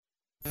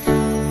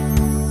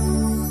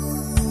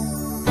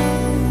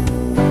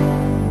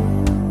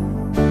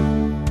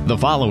The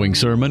following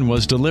sermon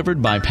was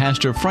delivered by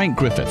Pastor Frank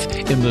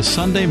Griffith in the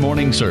Sunday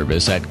morning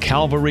service at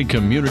Calvary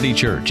Community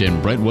Church in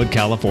Brentwood,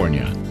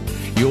 California.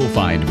 You'll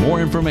find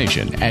more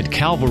information at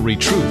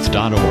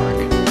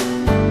calvarytruth.org.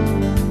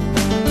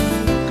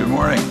 Good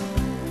morning.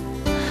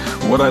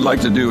 What I'd like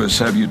to do is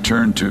have you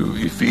turn to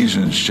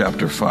Ephesians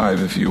chapter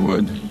 5, if you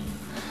would.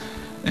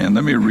 And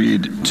let me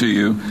read to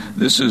you.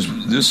 This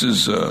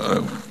is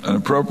an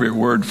appropriate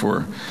word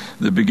for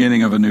the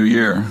beginning of a new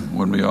year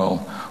when we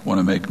all want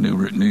to make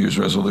New Year's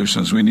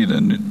resolutions. We need a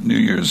New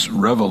Year's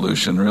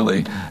revolution,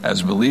 really.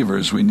 As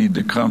believers, we need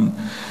to come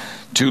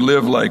to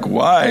live like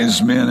wise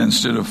men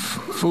instead of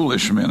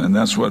foolish men. And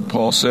that's what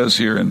Paul says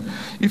here in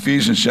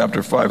Ephesians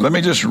chapter 5. Let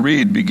me just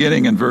read,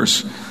 beginning in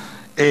verse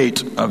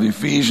 8 of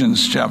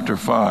Ephesians chapter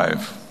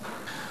 5.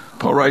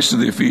 Paul writes to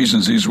the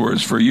Ephesians these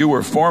words, "For you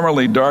were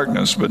formerly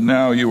darkness, but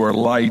now you are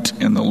light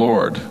in the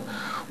Lord.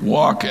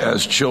 Walk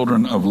as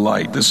children of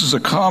light." This is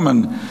a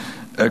common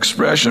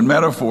expression,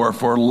 metaphor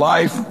for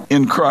life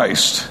in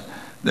Christ,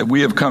 that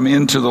we have come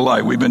into the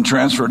light. We've been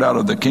transferred out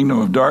of the kingdom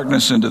of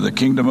darkness into the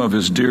kingdom of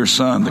his dear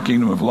Son, the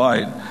kingdom of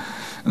light.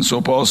 And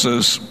so Paul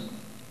says,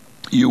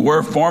 you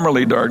were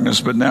formerly darkness,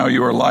 but now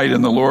you are light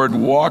in the Lord.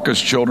 Walk as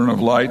children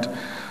of light.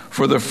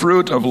 For the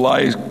fruit of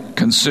light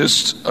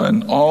consists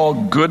in all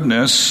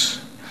goodness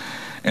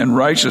and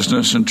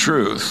righteousness and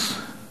truth.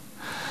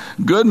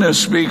 Goodness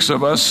speaks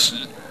of us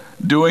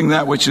doing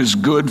that which is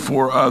good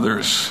for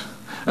others.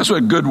 That's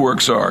what good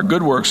works are.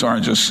 Good works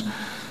aren't just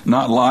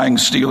not lying,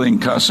 stealing,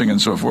 cussing,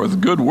 and so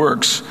forth. Good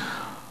works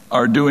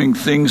are doing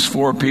things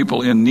for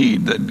people in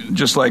need. That,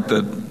 just like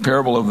the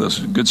parable of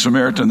the Good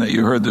Samaritan that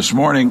you heard this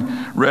morning,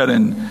 read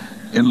in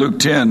Luke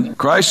 10,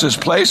 Christ has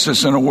placed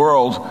us in a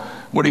world.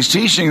 What he's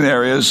teaching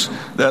there is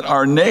that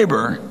our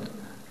neighbor,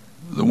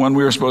 the one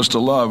we are supposed to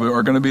love,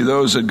 are going to be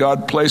those that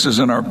God places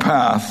in our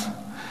path,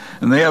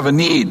 and they have a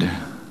need.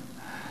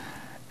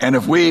 And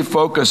if we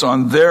focus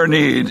on their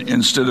need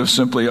instead of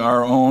simply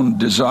our own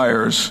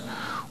desires,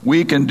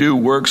 we can do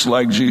works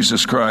like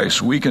Jesus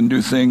Christ. We can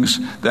do things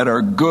that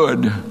are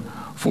good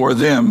for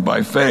them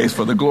by faith,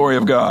 for the glory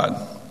of God.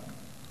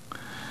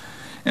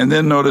 And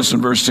then notice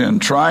in verse 10,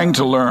 trying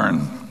to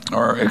learn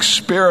or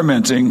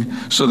experimenting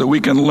so that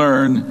we can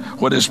learn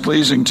what is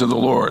pleasing to the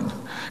Lord.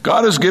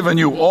 God has given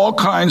you all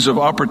kinds of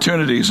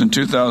opportunities in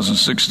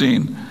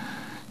 2016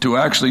 to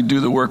actually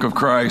do the work of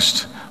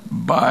Christ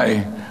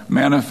by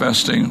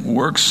manifesting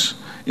works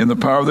in the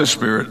power of the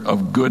Spirit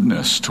of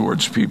goodness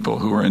towards people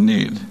who are in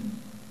need.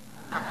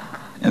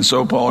 And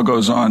so Paul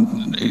goes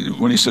on,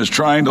 when he says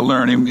trying to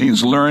learn, he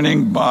means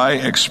learning by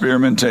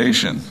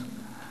experimentation.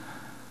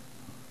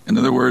 In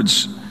other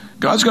words,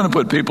 God's going to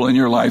put people in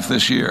your life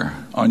this year,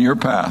 on your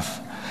path,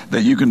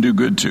 that you can do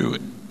good to,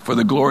 for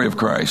the glory of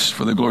Christ,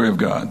 for the glory of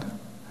God.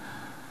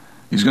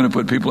 He's going to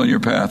put people in your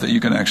path that you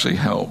can actually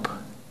help,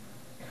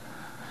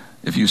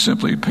 if you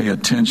simply pay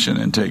attention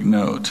and take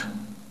note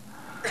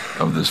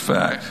of this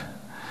fact.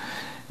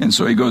 And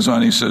so he goes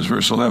on, he says,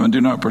 verse 11, do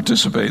not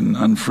participate in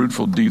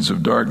unfruitful deeds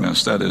of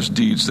darkness, that is,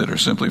 deeds that are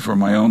simply for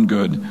my own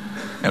good,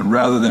 and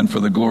rather than for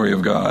the glory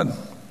of God.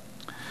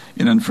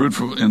 In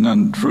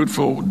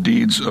unfruitful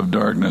deeds of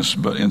darkness,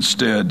 but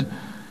instead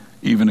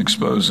even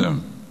expose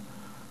them.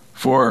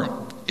 For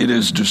it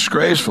is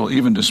disgraceful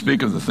even to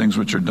speak of the things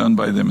which are done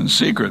by them in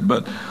secret,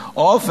 but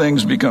all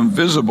things become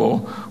visible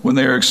when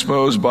they are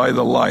exposed by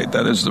the light,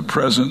 that is the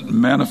present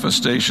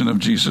manifestation of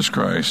Jesus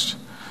Christ.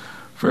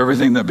 For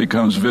everything that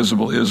becomes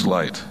visible is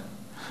light.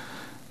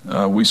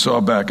 We saw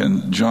back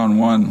in John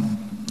 1,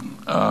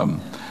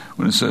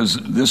 when it says,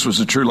 this was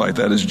the true light,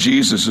 that is,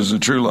 Jesus is the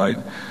true light,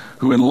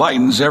 who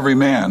enlightens every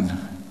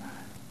man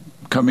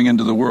coming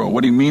into the world.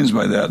 What he means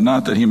by that,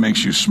 not that he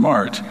makes you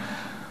smart,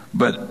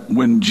 but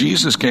when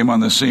Jesus came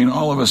on the scene,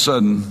 all of a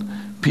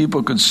sudden,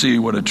 people could see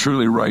what a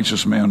truly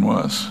righteous man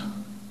was.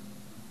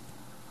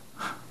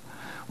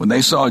 When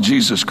they saw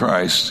Jesus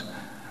Christ,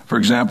 for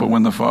example,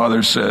 when the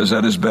Father says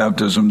at his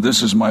baptism,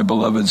 this is my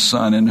beloved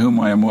Son in whom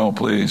I am well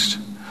pleased.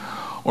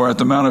 Or at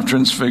the Mount of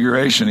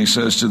Transfiguration, he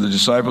says to the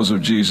disciples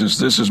of Jesus,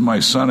 this is my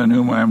Son in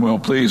whom I am well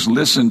pleased.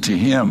 Listen to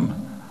him.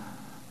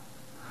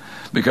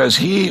 Because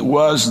he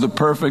was the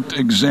perfect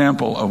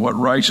example of what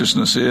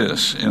righteousness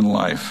is in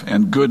life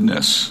and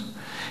goodness.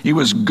 He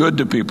was good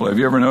to people. Have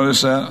you ever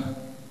noticed that?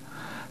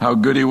 How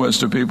good he was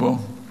to people?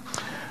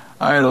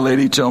 I had a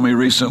lady tell me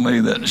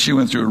recently that she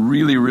went through a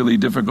really, really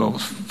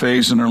difficult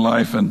phase in her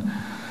life. And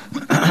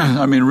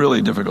I mean,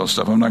 really difficult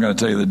stuff. I'm not going to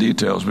tell you the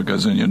details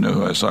because then you know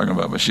who I was talking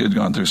about. But she had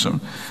gone through some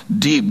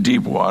deep,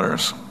 deep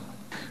waters.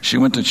 She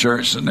went to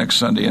church the next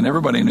Sunday and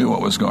everybody knew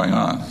what was going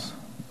on.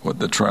 What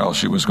the trial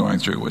she was going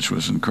through, which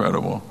was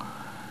incredible.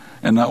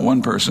 And not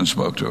one person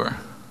spoke to her.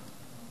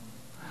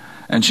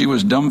 And she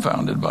was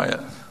dumbfounded by it.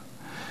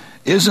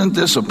 Isn't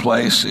this a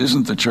place,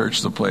 isn't the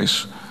church the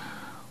place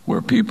where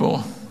people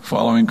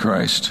following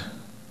Christ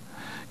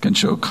can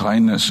show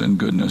kindness and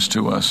goodness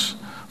to us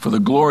for the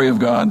glory of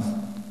God?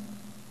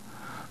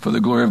 For the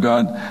glory of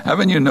God.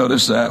 Haven't you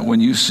noticed that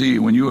when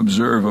you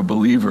observe a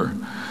believer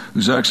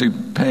who's actually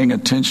paying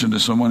attention to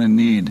someone in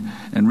need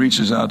and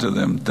reaches out to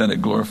them, then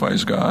it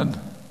glorifies God.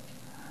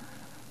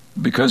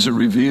 Because it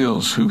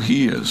reveals who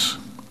he is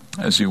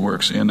as he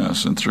works in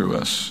us and through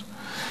us.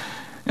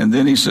 And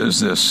then he says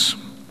this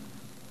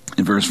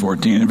in verse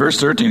 14. In verse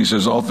 13 he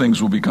says, all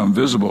things will become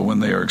visible when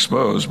they are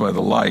exposed by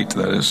the light,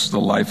 that is the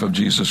life of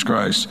Jesus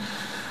Christ.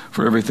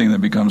 For everything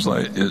that becomes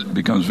light, it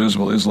becomes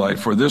visible is light.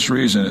 For this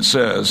reason it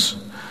says,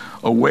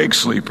 awake,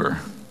 sleeper,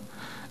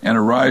 and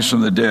arise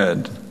from the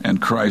dead,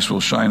 and Christ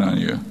will shine on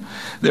you.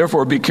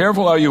 Therefore, be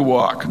careful how you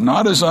walk,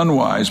 not as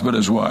unwise, but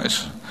as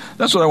wise.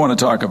 That's what I want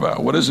to talk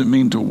about. What does it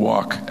mean to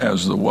walk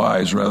as the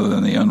wise rather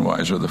than the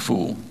unwise or the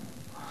fool?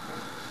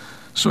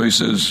 So he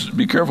says,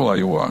 be careful how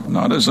you walk,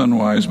 not as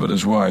unwise, but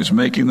as wise,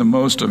 making the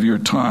most of your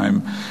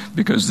time,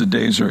 because the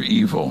days are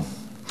evil.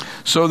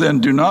 So then,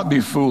 do not be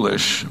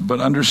foolish,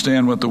 but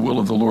understand what the will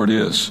of the Lord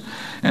is.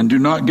 And do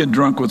not get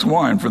drunk with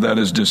wine, for that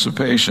is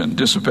dissipation.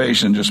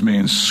 Dissipation just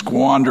means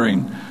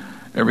squandering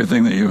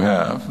everything that you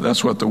have.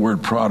 That's what the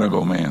word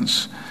prodigal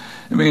means.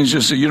 It means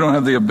just that you don't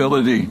have the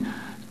ability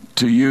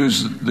to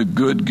use the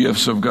good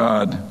gifts of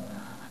God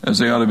as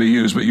they ought to be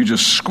used, but you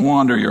just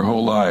squander your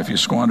whole life. You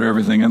squander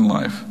everything in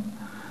life.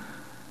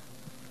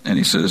 And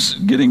he says,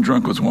 getting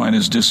drunk with wine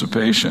is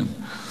dissipation,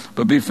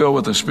 but be filled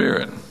with the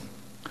Spirit,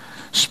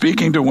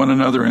 speaking to one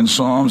another in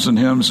psalms and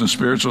hymns and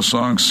spiritual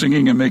songs,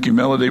 singing and making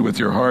melody with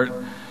your heart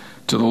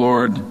to the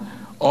Lord,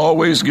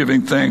 always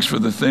giving thanks for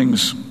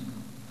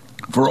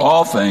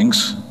all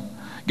things,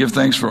 give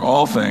thanks for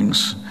all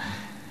things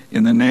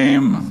in the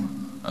name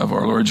of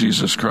our Lord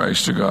Jesus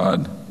Christ to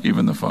God,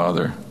 even the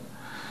Father,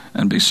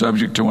 and be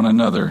subject to one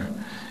another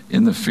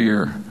in the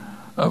fear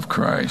of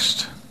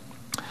Christ.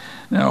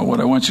 Now,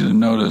 what I want you to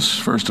notice,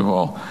 first of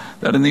all,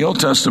 that in the Old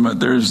Testament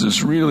there's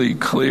this really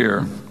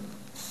clear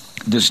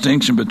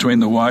distinction between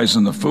the wise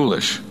and the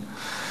foolish.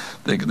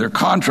 They're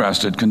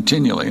contrasted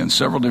continually in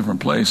several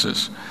different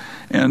places.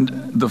 And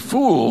the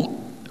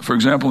fool, for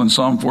example, in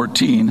Psalm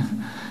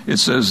 14, it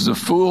says, the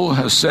fool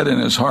has said in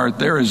his heart,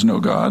 there is no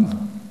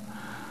God.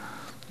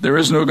 There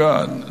is no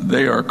God.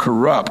 They are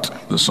corrupt,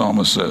 the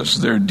psalmist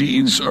says. Their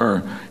deeds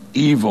are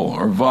evil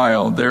or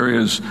vile. There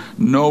is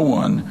no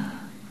one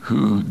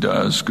who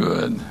does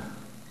good.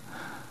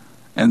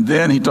 And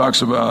then he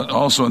talks about,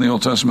 also in the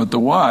Old Testament, the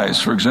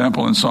wise. For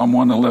example, in Psalm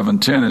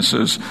 111:10, it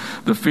says,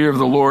 the fear of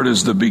the Lord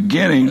is the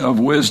beginning of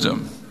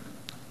wisdom.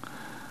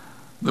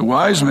 The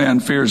wise man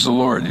fears the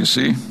Lord, you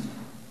see.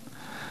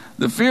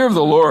 The fear of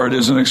the Lord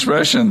is an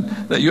expression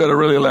that you ought to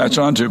really latch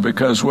onto,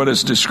 because what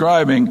it's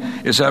describing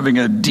is having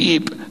a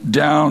deep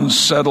down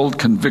settled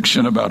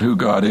conviction about who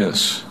God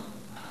is.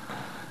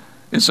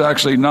 It's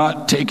actually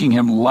not taking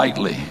him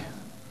lightly.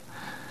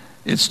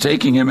 It's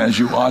taking him as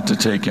you ought to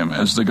take him,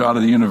 as the God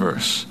of the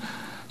universe.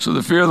 So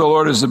the fear of the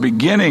Lord is the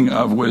beginning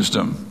of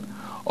wisdom.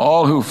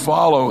 All who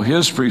follow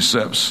his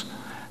precepts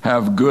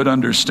have good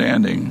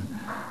understanding.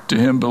 To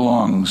him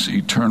belongs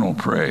eternal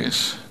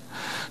praise.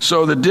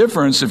 So the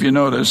difference, if you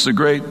notice, the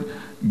great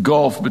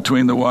gulf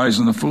between the wise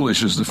and the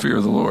foolish is the fear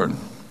of the Lord.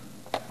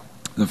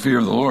 The fear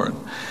of the Lord.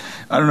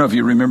 I don't know if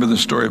you remember the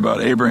story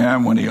about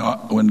Abraham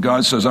when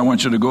God says, I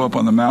want you to go up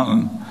on the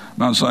mountain.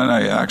 Mount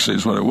Sinai actually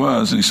is what it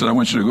was. And he said, I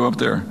want you to go up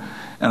there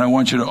and I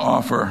want you to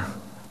offer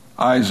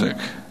Isaac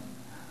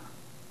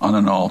on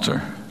an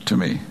altar to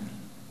me.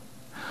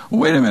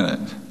 Well, wait a minute.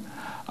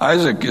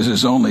 Isaac is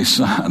his only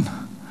son.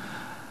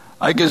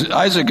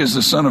 Isaac is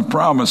the son of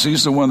promise.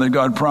 He's the one that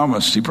God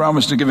promised. He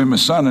promised to give him a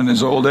son in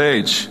his old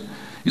age.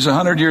 He's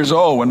 100 years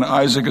old when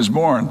Isaac is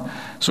born.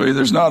 So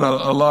there's not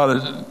a lot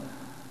of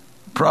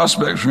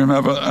prospects for him to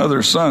have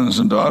other sons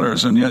and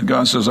daughters. And yet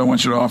God says, I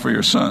want you to offer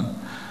your son.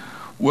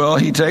 Well,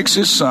 he takes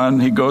his son,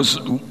 he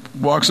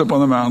walks up on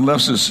the mountain,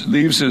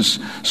 leaves his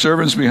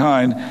servants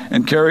behind,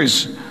 and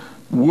carries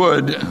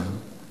wood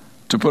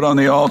to put on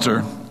the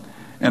altar.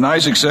 And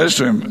Isaac says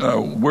to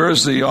him,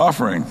 where's the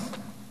offering?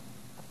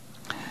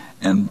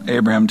 And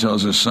Abraham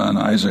tells his son,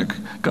 Isaac,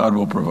 God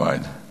will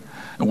provide.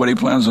 And what he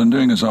plans on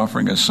doing is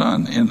offering his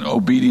son in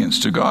obedience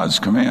to God's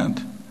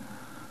command.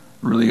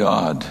 Really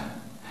odd.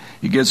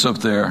 He gets up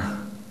there,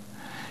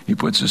 he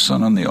puts his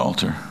son on the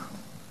altar.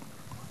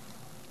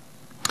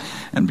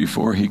 And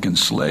before he can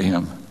slay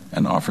him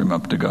and offer him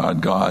up to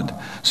God, God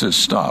says,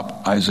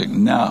 stop,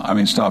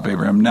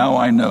 Abraham. Now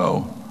I know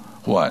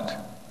what?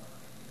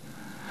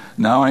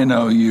 Now I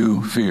know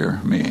you fear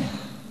me.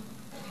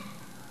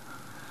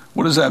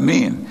 What does that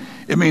mean?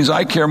 It means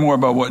I care more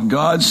about what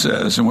God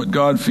says and what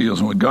God feels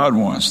and what God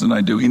wants than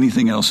I do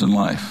anything else in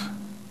life,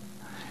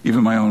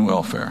 even my own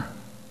welfare.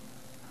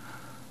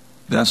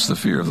 That's the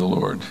fear of the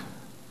Lord.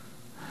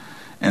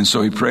 And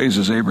so he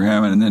praises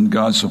Abraham, and then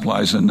God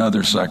supplies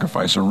another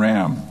sacrifice, a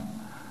ram.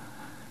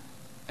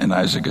 And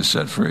Isaac is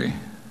set free.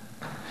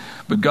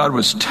 But God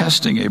was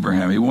testing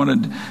Abraham. He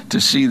wanted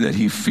to see that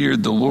he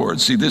feared the Lord.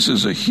 See, this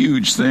is a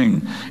huge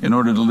thing. In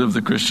order to live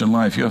the Christian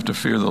life, you have to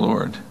fear the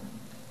Lord.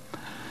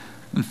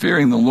 And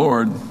fearing the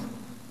Lord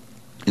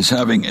is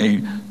having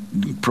a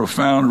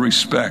profound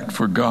respect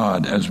for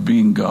God as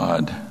being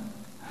God.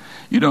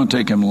 You don't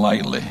take him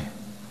lightly.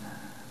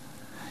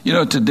 You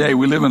know, today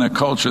we live in a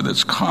culture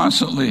that's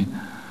constantly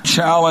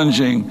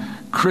challenging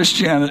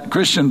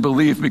Christian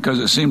belief because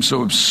it seems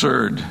so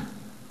absurd.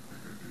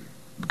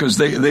 Because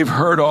they've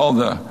heard all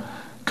the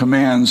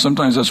commands.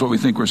 Sometimes that's what we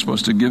think we're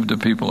supposed to give to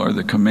people, are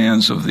the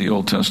commands of the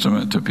Old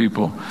Testament to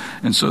people.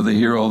 And so they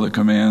hear all the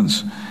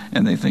commands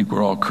and they think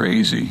we're all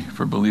crazy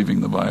for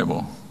believing the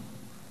Bible.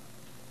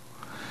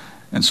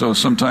 And so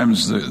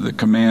sometimes the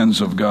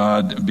commands of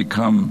God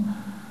become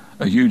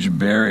a huge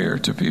barrier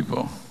to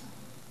people.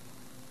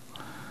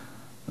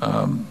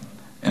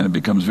 And it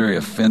becomes very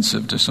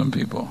offensive to some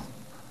people.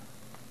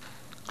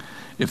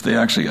 If they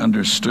actually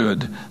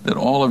understood that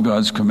all of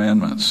God's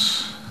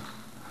commandments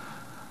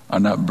are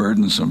not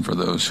burdensome for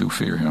those who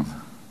fear him.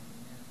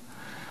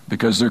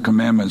 Because they're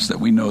commandments that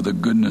we know the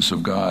goodness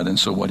of God, and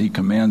so what he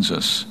commands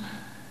us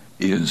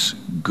is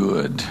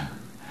good.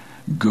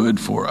 Good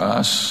for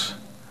us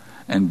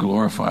and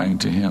glorifying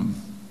to him.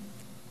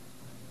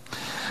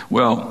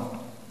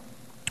 Well,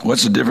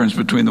 what's the difference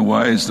between the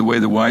way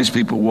the wise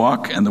people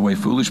walk and the way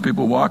foolish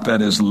people walk?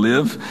 That is,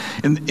 live.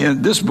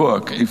 In this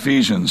book,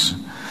 Ephesians,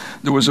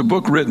 there was a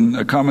book written,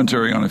 a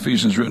commentary on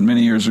Ephesians written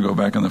many years ago,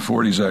 back in the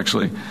 40s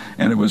actually,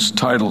 and it was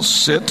titled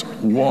Sit,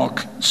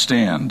 Walk,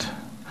 Stand.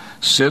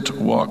 Sit,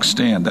 Walk,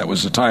 Stand. That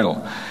was the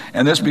title.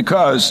 And that's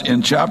because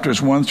in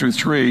chapters 1 through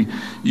 3,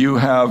 you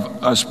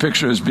have us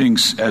pictured as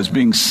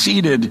being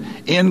seated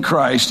in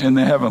Christ in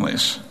the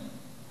heavenlies.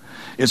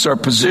 It's our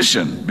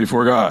position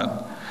before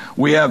God.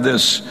 We have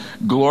this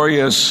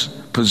glorious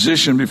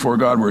position before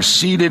God. We're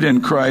seated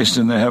in Christ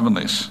in the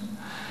heavenlies.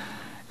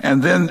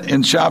 And then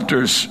in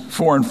chapters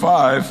 4 and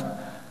 5,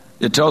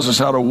 it tells us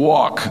how to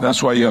walk.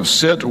 That's why you have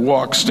sit,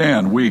 walk,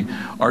 stand. We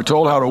are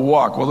told how to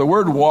walk. Well, the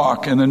word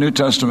walk in the New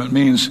Testament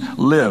means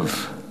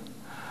live.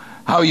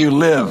 How you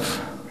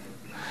live.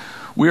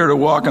 We are to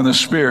walk in the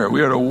Spirit.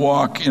 We are to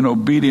walk in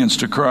obedience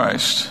to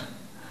Christ.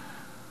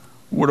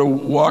 We're to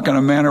walk in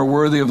a manner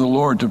worthy of the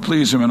Lord, to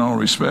please him in all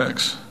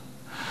respects.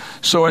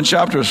 So in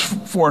chapters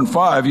 4 and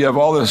 5, you have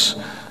all this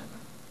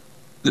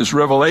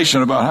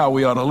revelation about how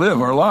we ought to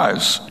live our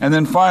lives. And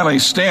then finally,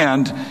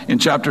 stand. In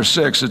chapter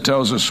 6, it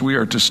tells us we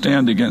are to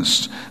stand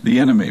against the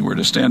enemy. We're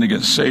to stand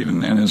against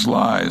Satan and his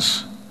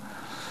lies.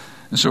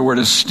 And so we're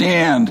to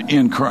stand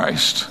in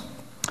Christ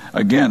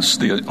against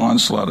the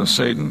onslaught of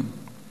Satan.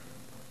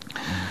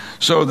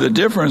 So the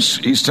difference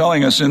he's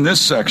telling us in this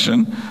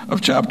section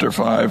of chapter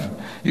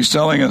 5, he's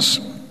telling us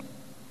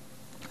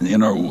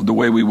the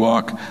way we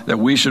walk, that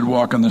we should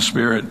walk in the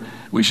Spirit.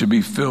 We should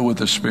be filled with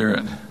the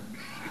Spirit.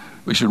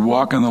 We should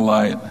walk in the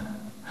light.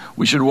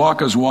 We should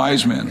walk as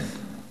wise men.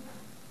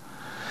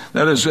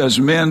 That is, as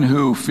men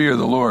who fear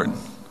the Lord.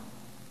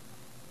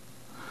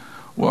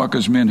 Walk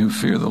as men who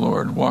fear the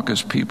Lord. Walk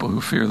as people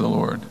who fear the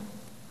Lord.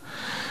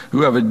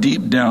 Who have a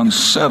deep down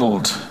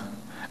settled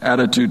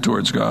attitude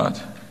towards God.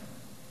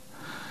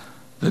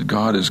 That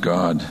God is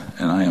God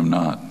and I am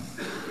not.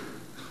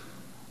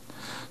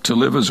 To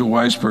live as a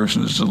wise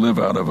person is to live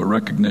out of a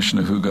recognition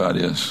of who God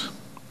is.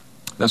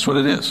 That's what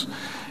it is.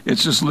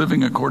 It's just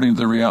living according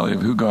to the reality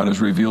of who God has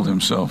revealed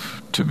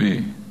himself to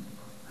be.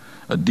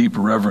 A deep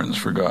reverence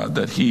for God,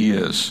 that he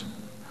is.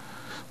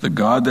 The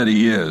God that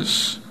he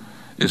is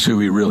who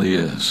he really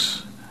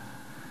is.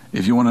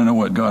 If you want to know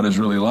what God is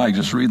really like,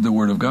 just read the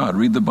Word of God.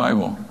 Read the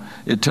Bible.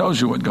 It tells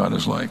you what God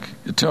is like.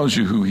 It tells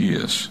you who he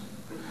is.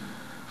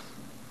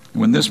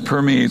 When this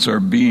permeates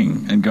our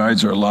being and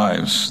guides our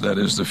lives, that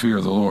is the fear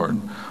of the Lord,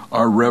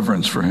 our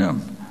reverence for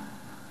him,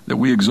 that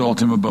we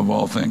exalt him above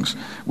all things,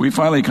 we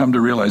finally come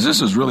to realize,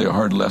 this is really a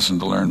hard lesson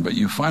to learn, but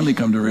you finally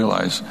come to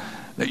realize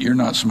that you're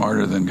not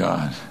smarter than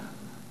God.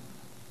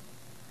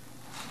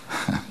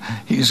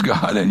 He's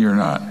God and you're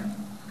not.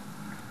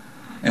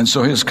 And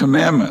so his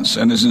commandments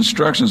and his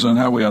instructions on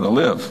how we ought to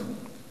live.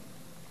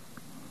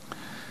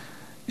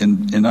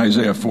 In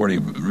Isaiah 40,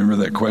 remember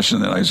that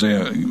question that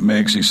Isaiah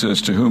makes? He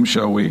says, to whom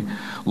shall we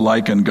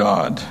liken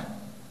God?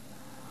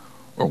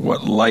 Or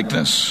what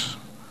likeness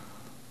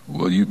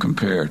will you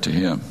compare to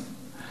him?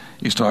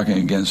 He's talking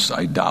against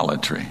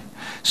idolatry.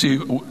 See,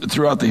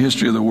 throughout the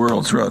history of the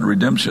world, throughout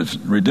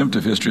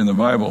redemptive history in the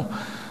Bible,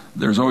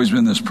 there's always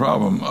been this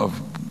problem of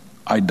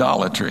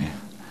idolatry.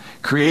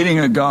 Creating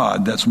a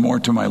God that's more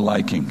to my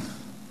liking.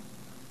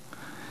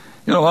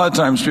 You know, a lot of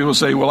times people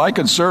say, well, I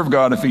could serve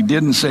God if he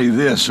didn't say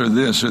this or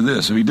this or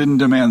this, if he didn't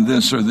demand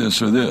this or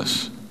this or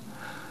this. In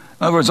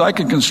other words, I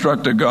could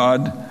construct a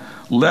God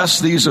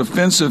less these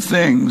offensive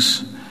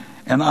things,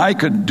 and I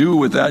could do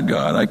with that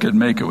God, I could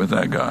make it with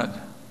that God.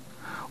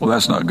 Well,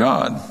 that's not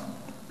God.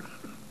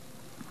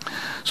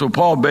 So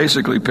Paul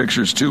basically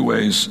pictures two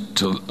ways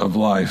of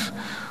life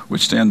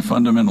which stand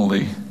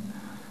fundamentally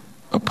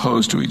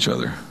opposed to each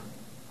other.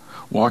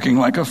 Walking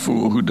like a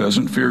fool who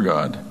doesn't fear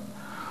God,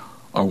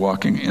 or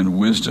walking in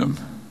wisdom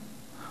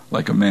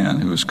like a man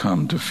who has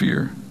come to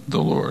fear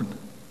the Lord.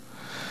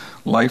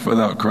 Life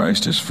without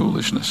Christ is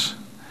foolishness.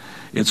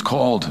 It's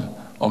called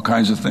all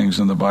kinds of things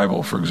in the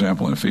Bible. For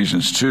example, in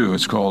Ephesians 2,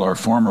 it's called our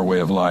former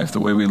way of life,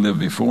 the way we lived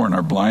before in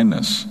our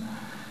blindness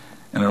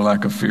and our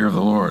lack of fear of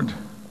the Lord.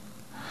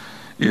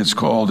 it's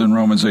called in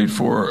Romans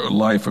 8:4,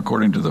 life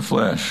according to the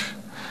flesh.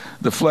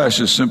 The flesh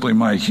is simply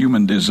my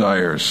human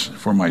desires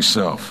for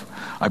myself.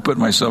 I put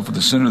myself at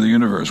the center of the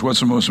universe. What's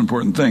the most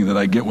important thing? That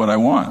I get what I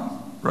want,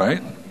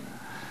 right?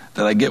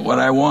 That I get what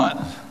I want.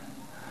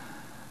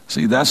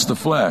 See, that's the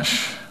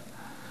flesh.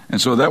 And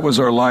so that was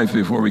our life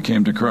before we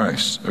came to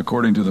Christ,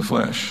 according to the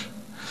flesh.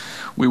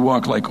 We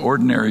walk like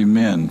ordinary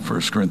men,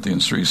 1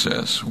 Corinthians 3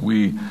 says.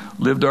 We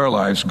lived our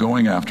lives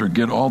going after,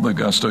 get all the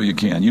gusto you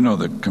can. You know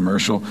the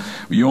commercial.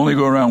 You only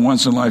go around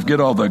once in life, get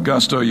all the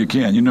gusto you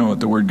can. You know what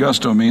the word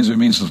gusto means. It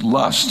means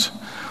lust.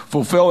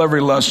 Fulfill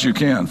every lust you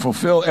can.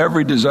 Fulfill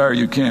every desire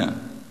you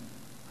can.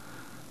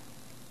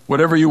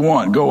 Whatever you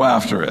want, go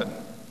after it.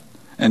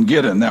 And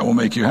get it, and that will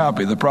make you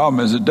happy. The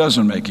problem is it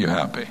doesn't make you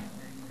happy.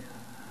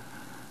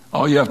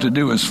 All you have to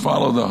do is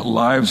follow the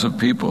lives of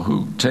people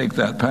who take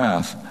that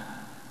path,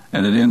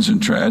 and it ends in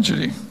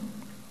tragedy.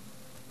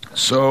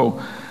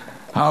 So,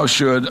 how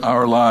should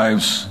our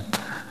lives,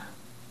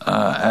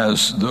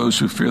 as those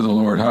who fear the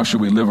Lord, how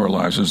should we live our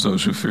lives as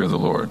those who fear the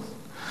Lord?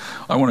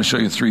 I want to show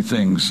you three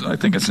things. I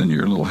think it's in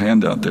your little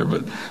handout there,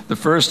 but the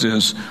first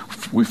is,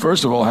 we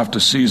first of all have to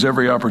seize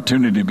every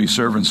opportunity to be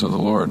servants of the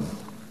Lord.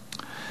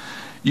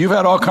 You've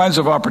had all kinds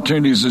of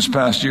opportunities this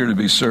past year to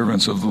be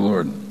servants of the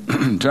Lord,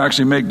 to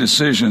actually make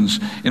decisions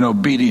in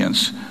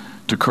obedience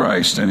to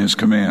Christ and His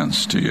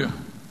commands to you.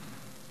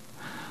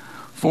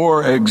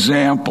 For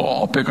example,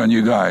 I'll pick on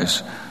you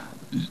guys.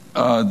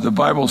 The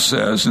Bible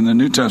says in the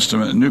New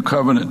Testament, New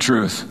Covenant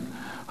truth,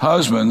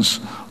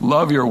 husbands,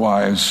 love your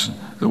wives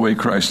the way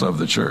Christ loved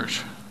the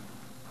church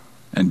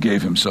and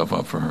gave Himself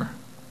up for her.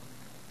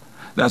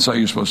 That's how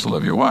you're supposed to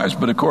love your wives.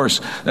 But of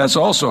course, that's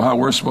also how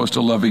we're supposed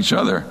to love each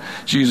other.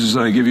 Jesus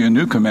said, I give you a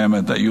new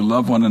commandment, that you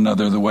love one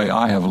another the way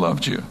I have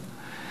loved you.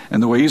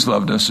 And the way He's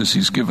loved us is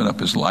He's given up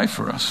His life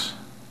for us.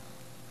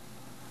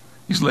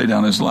 He's laid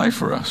down His life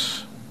for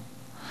us.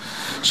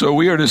 So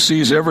we are to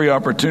seize every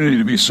opportunity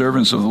to be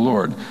servants of the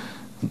Lord.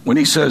 When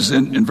He says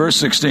in verse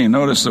 16,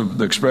 notice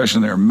the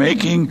expression there,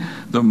 making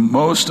the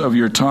most of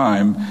your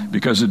time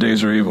because the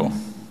days are evil.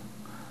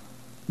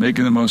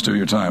 Making the most of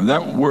your time.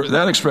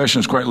 That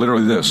expression is quite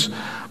literally this,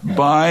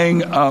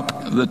 buying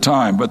up the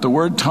time. But the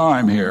word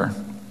time here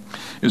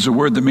is a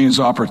word that means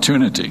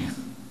opportunity.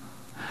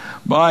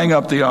 Buying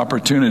up the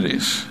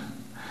opportunities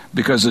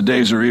because the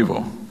days are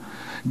evil.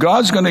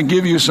 God's going to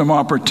give you some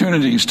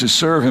opportunities to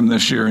serve Him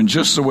this year in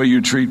just the way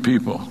you treat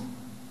people.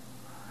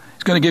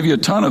 He's going to give you a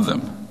ton of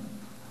them.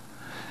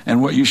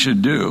 And what you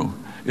should do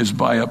is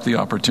buy up the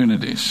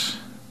opportunities.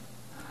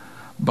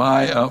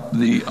 Buy up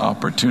the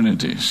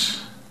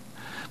opportunities.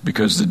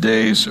 Because the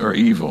days are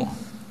evil.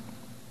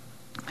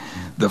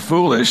 The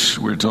foolish,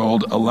 we're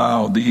told,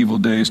 allow the evil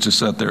days to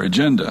set their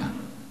agenda.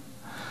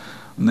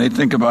 When they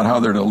think about how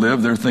they're to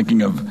live, they're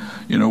thinking of,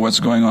 what's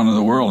going on in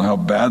the world, how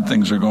bad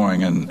things are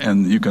going.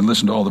 And you can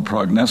listen to all the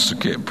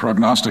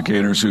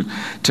prognosticators who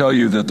tell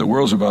you that the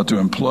world's about to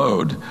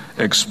implode,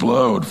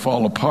 explode,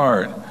 fall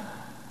apart.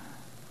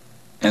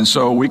 And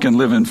so we can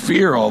live in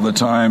fear all the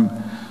time,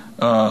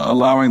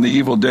 allowing the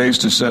evil days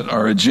to set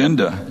our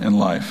agenda in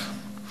life.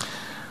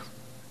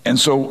 And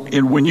so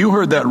when you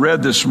heard that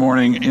read this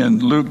morning in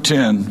Luke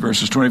 10,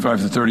 verses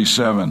 25 to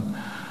 37,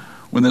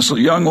 when this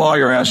young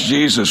lawyer asked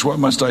Jesus, what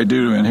must I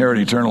do to inherit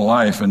eternal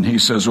life? And He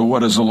says, well,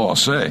 what does the law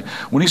say?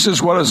 When He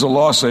says, what does the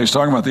law say? He's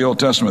talking about the Old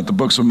Testament, the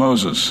books of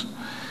Moses.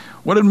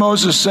 What did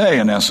Moses say,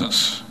 in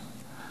essence?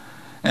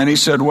 And he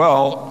said,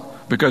 well,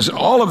 because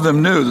all of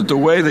them knew that the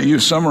way that you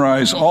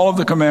summarize all of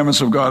the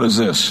commandments of God is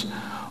this: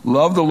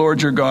 love the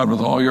Lord your God with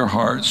all your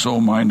heart, soul,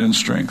 mind, and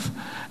strength,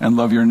 and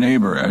love your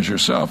neighbor as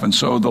yourself. And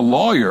so the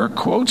lawyer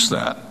quotes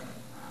that.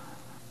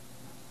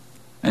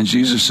 And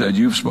Jesus said,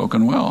 you've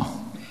spoken well.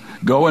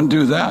 Go and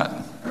do that,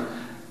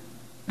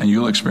 and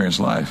you'll experience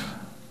life.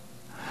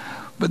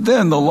 But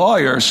then the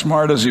lawyer,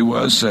 smart as he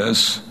was,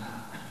 says,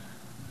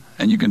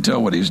 and you can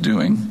tell what he's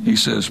doing, he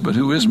says, but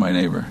who is my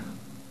neighbor?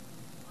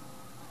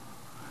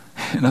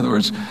 In other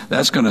words,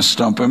 that's going to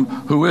stump him.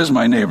 Who is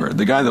my neighbor?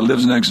 The guy that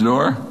lives next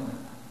door?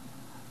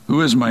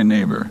 Who is my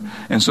neighbor?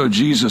 And so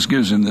Jesus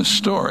gives him this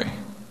story.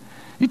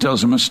 He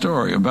tells him a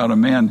story about a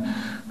man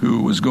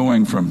who was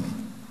going from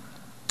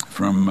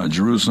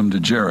Jerusalem to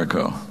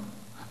Jericho,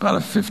 about a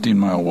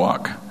 15-mile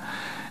walk.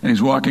 And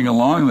he's walking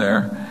along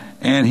there,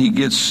 and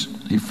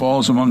he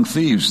falls among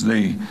thieves.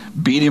 They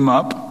beat him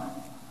up,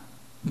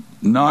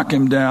 knock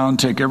him down,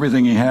 take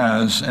everything he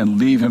has, and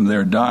leave him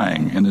there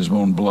dying in his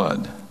own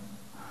blood.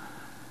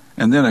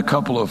 And then a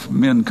couple of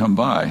men come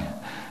by,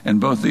 and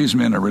both these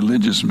men are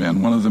religious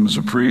men. One of them is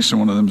a priest, and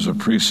one of them is a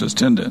priest's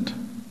attendant.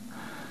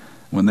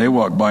 When they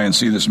walk by and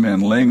see this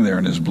man laying there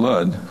in his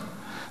blood,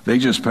 they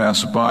just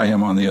pass by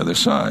him on the other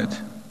side.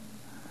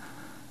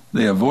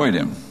 They avoid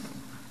him.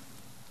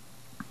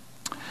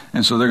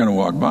 And so they're going to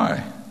walk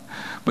by.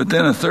 But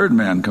then a third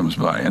man comes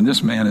by, and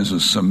this man is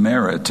a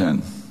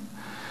Samaritan.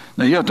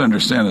 Now you have to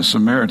understand, a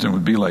Samaritan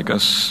would be like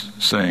us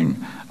saying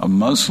a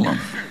Muslim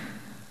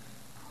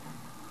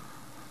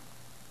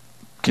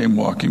came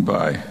walking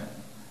by,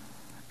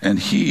 and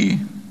he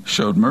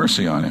showed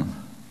mercy on him.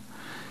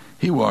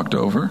 He walked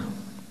over,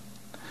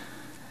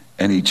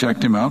 And he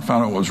checked him out,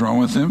 found out what was wrong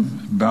with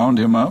him, bound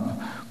him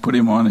up, put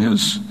him on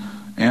his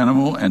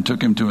animal, and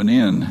took him to an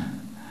inn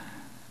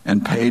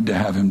and paid to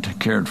have him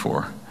cared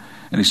for.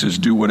 And he says,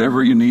 do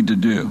whatever you need to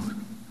do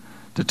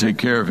to take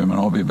care of him, and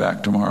I'll be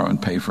back tomorrow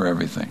and pay for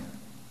everything.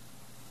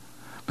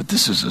 But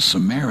this is a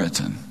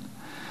Samaritan.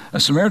 A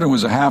Samaritan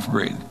was a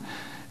half-breed.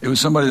 It was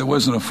somebody that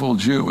wasn't a full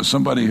Jew. It was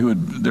somebody who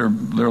had, their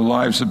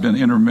lives had been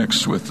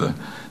intermixed with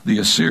the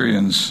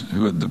Assyrians,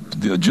 who had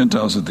the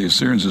Gentiles that the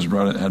Assyrians had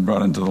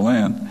brought into the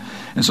land.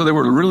 And so they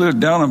were really looked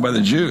down on by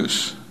the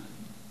Jews.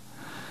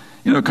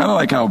 You know, kind of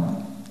like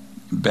how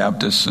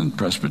Baptists and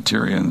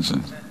Presbyterians,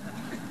 and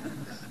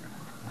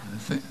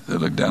they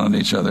look down on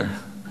each other.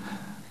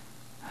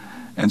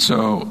 And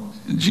so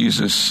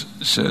Jesus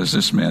says,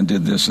 this man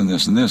did this and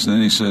this and this. And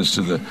then he says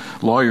to the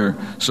lawyer,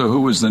 so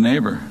who was the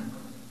neighbor?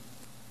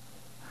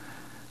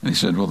 And he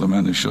said, well, the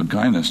man who showed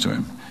kindness to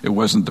him. It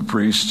wasn't the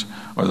priest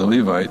or the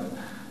Levite.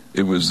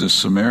 It was this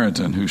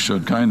Samaritan who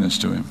showed kindness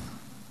to him.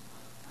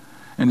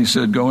 And he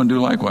said, go and do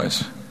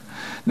likewise.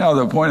 Now,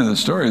 the point of the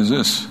story is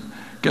this.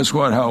 Guess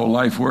what? How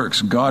life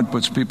works. God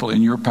puts people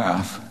in your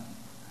path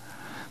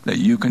that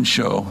you can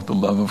show the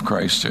love of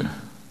Christ to.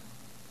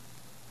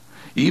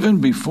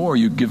 Even before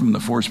you give them the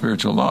 4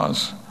 spiritual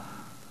laws,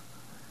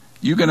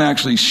 you can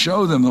actually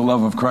show them the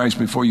love of Christ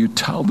before you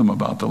tell them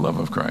about the love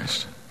of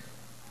Christ.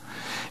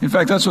 In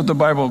fact, that's what the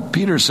Bible,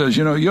 Peter says,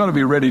 you know, you ought to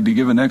be ready to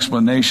give an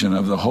explanation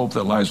of the hope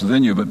that lies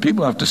within you, but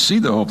people have to see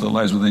the hope that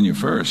lies within you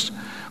first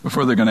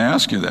before they're going to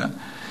ask you that.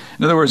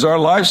 In other words, our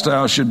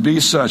lifestyle should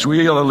be such.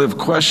 We ought to live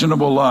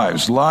questionable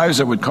lives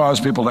that would cause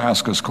people to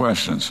ask us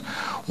questions.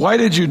 Why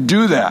did you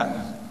do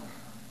that?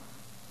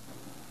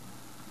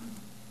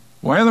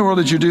 Why in the world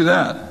did you do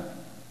that?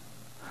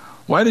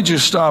 Why did you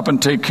stop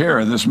and take care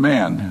of this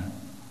man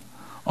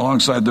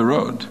alongside the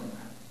road?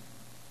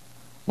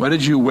 Why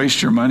did you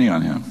waste your money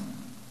on him?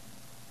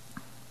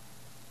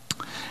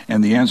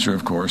 And the answer,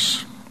 of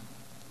course,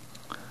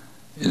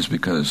 is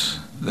because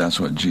that's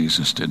what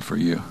Jesus did for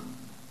you.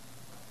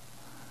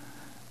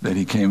 That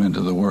he came into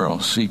the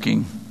world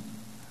seeking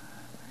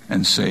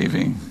and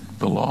saving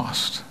the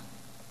lost,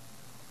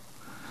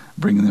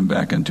 bringing them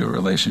back into a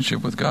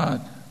relationship with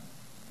God,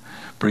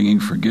 bringing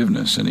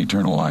forgiveness and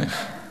eternal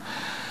life.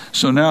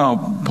 So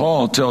now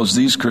Paul tells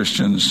these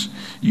Christians,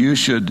 you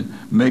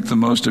should make the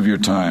most of your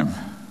time.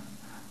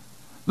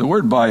 The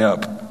word buy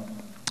up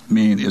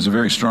is a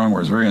very strong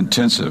word. It's very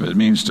intensive. It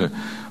means to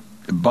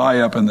buy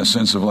up in the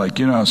sense of like,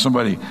 you know,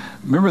 somebody,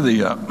 remember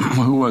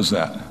who was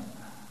that?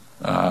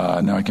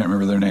 Now I can't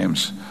remember their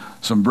names.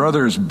 Some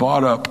brothers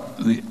bought up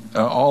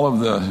all of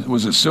the,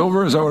 was it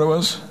silver? Is that what it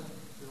was?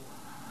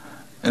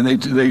 And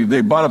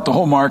they bought up the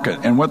whole market.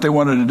 And what they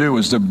wanted to do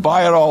was to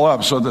buy it all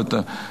up so that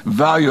the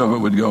value of it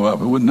would go up.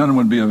 None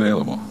would be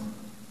available.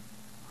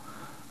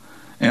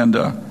 And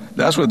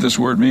that's what this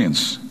word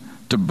means,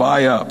 to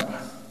buy up.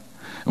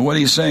 And what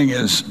he's saying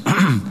is,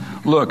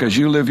 look, as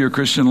you live your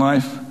Christian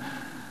life,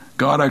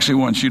 God actually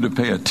wants you to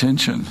pay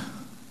attention.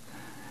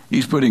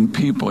 He's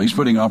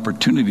putting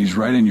opportunities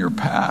right in your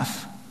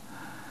path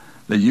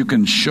that you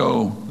can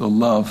show the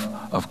love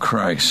of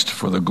Christ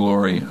for the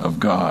glory of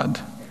God.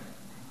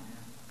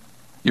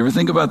 You ever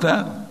think about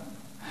that?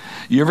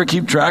 You ever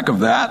keep track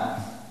of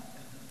that?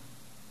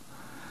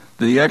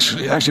 That he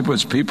actually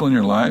puts people in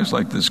your lives,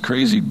 like this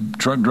crazy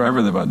truck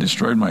driver that about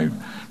destroyed my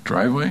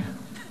driveway?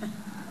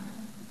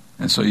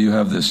 And so you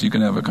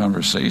can have a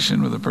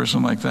conversation with a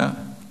person like that.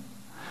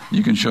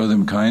 You can show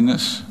them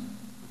kindness.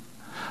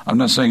 I'm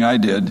not saying I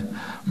did,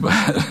 but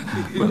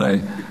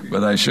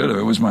I should have.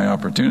 It was my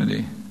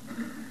opportunity.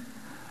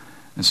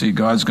 And see,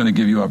 God's going to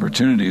give you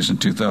opportunities in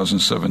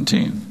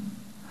 2017.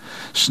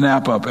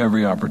 Snap up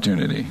every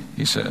opportunity,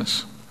 he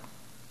says.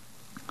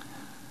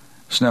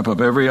 Snap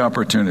up every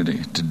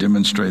opportunity to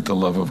demonstrate the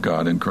love of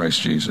God in Christ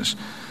Jesus.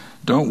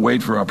 Don't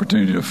wait for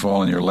opportunity to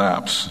fall in your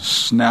laps.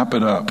 Snap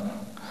it up.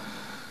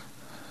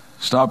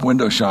 Stop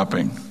window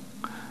shopping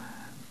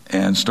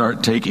and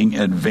start taking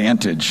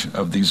advantage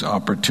of these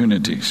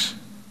opportunities.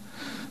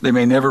 They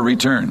may never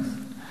return.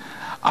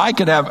 I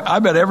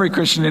bet every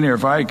Christian in here,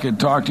 if I could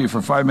talk to you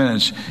for 5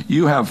 minutes,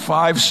 you have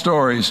 5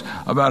 stories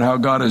about how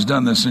God has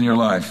done this in your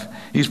life.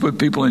 He's put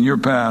people in your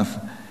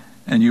path,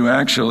 and you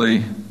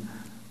actually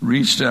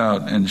reached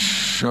out and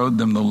showed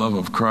them the love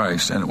of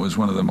Christ, and it was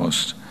one of the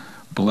most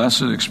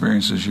blessed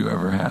experiences you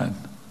ever had.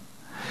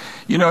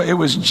 You know, it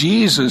was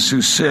Jesus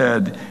who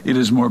said, it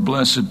is more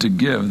blessed to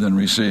give than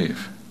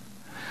receive.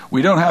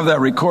 We don't have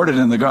that recorded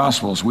in the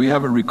Gospels. We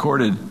have it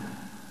recorded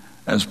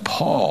as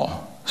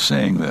Paul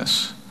saying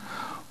this.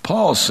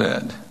 Paul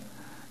said,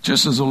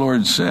 just as the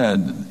Lord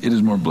said, it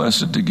is more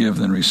blessed to give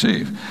than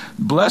receive.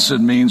 Blessed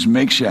means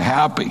makes you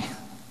happy.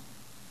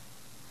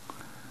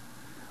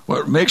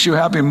 What makes you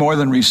happy more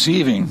than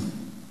receiving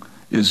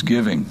is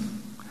giving.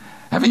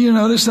 Haven't you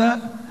noticed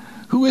that?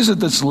 Who is it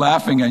that's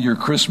laughing at your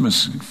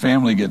Christmas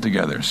family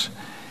get-togethers?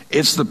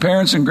 It's the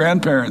parents and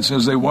grandparents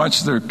as they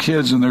watch their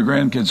kids and their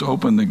grandkids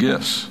open the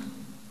gifts.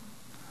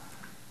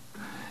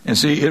 And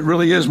see, it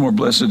really is more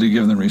blessed to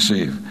give than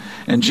receive.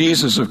 And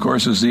Jesus, of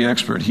course, is the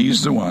expert.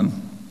 He's the one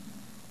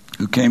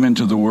who came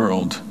into the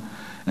world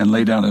and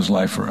laid down his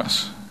life for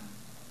us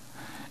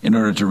in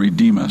order to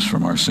redeem us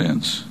from our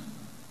sins.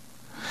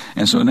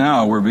 And so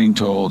now we're being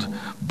told,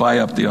 buy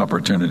up the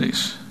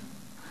opportunities.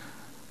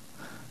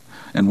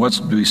 And what's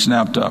to be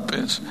snapped up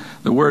is,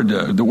 the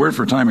word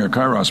for time here,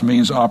 kairos,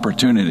 means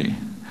opportunity,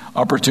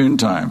 opportune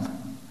time.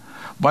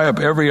 Buy up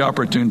every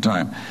opportune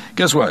time.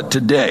 Guess what?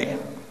 Today,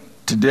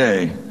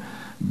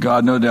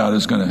 God no doubt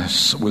is going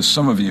to, with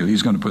some of you,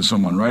 he's going to put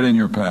someone right in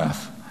your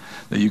path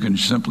that you can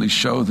simply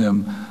show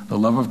them the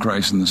love of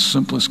Christ in the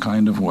simplest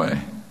kind of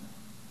way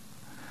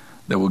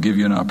that will give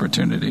you an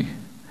opportunity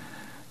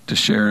to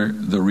share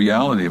the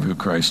reality of who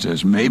Christ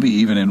is, maybe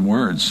even in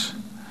words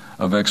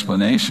of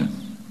explanation.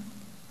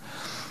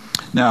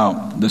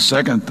 Now, the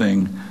second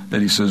thing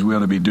that he says we ought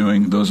to be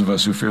doing, those of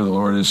us who fear the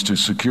Lord, is to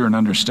secure an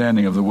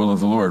understanding of the will of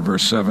the Lord.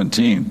 Verse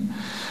 17.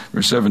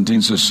 Verse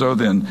 17 says, so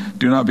then,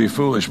 do not be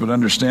foolish, but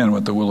understand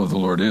what the will of the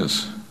Lord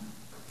is.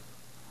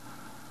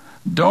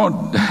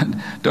 Don't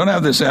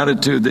have this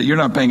attitude that you're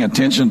not paying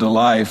attention to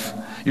life.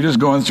 You're just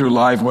going through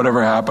life.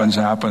 Whatever happens,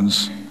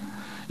 happens.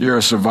 You're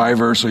a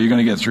survivor, so you're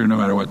going to get through no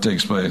matter what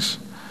takes place.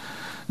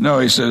 No,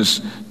 he says,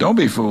 don't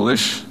be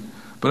foolish,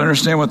 but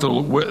understand what the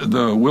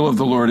will of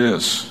the Lord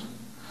is.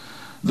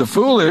 The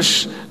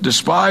foolish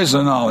despise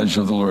the knowledge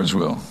of the Lord's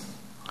will.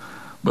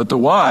 But the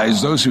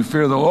wise, those who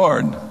fear the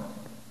Lord,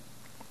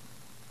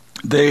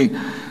 they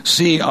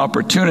see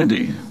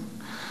opportunity.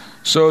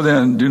 So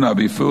then, do not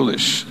be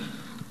foolish.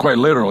 Quite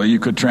literally, you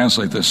could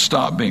translate this,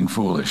 stop being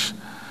foolish.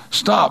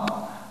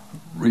 Stop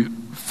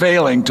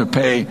failing to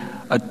pay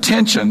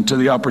attention to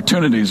the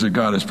opportunities that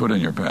God has put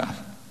in your path.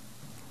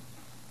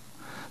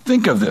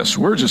 Think of this.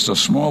 We're just a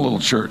small little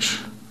church.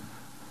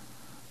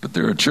 But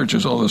there are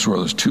churches all over this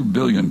world. There's 2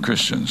 billion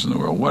Christians in the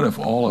world. What if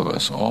all of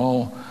us,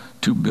 all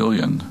 2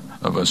 billion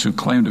of us who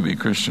claim to be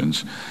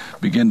Christians,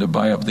 begin to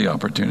buy up the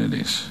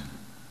opportunities?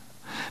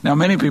 Now,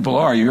 many people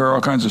are. You hear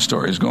all kinds of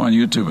stories. Go on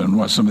YouTube and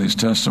watch some of these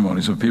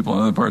testimonies of people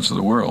in other parts of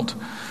the world.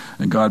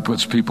 And God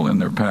puts people in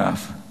their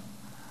path.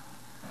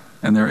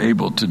 And they're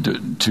able to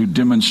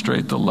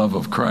demonstrate the love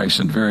of Christ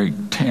in a very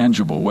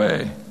tangible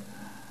way.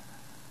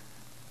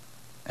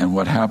 And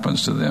what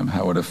happens to them,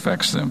 how it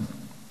affects them.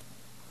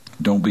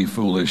 Don't be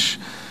foolish,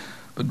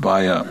 but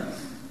buy up.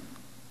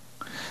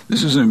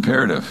 This is an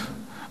imperative.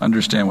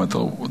 Understand what the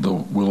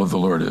will of the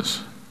Lord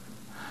is.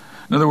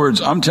 In other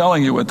words, I'm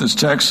telling you what this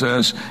text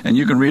says, and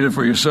you can read it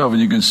for yourself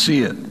and you can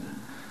see it.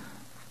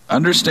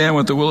 Understand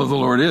what the will of the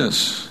Lord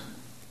is.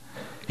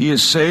 He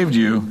has saved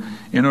you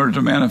in order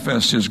to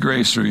manifest his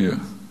grace through you.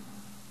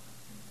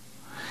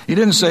 He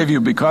didn't save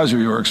you because of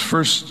your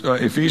works.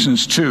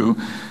 Ephesians 2,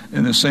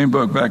 in the same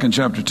book, back in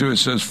chapter 2, it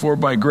says, for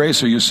by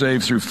grace are you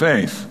saved through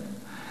faith.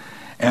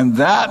 And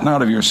that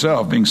not of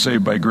yourself, being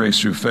saved by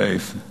grace through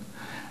faith.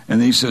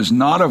 And he says,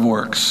 not of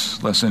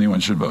works, lest anyone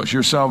should boast.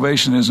 Your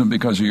salvation isn't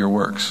because of your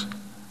works.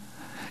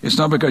 It's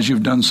not because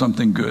you've done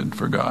something good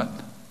for God.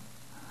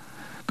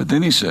 But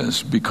then he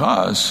says,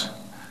 because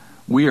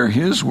we are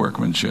his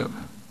workmanship,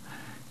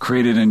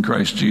 created in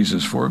Christ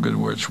Jesus for good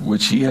works,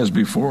 which he has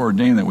before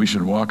ordained that we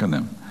should walk in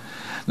them.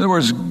 In other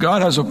words,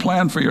 God has a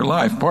plan for your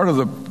life. Part of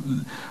the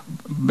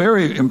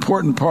very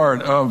important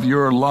part of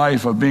your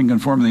life of being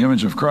conformed to the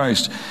image of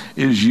Christ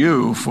is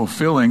you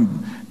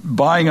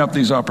buying up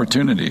these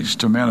opportunities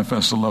to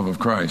manifest the love of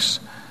Christ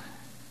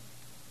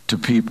to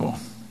people.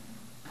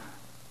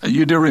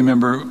 You do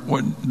remember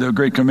what the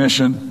Great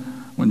Commission,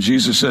 when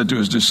Jesus said to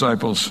his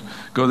disciples,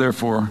 go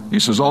therefore, he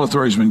says, all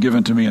authority has been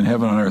given to me in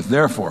heaven and on earth.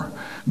 Therefore,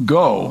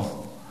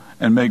 go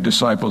and make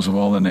disciples of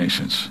all the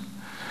nations,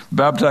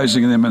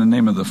 baptizing them in the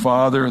name of the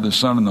Father, the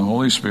Son, and the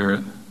Holy Spirit,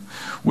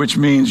 which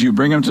means you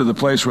bring them to the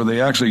place where they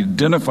actually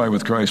identify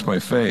with Christ by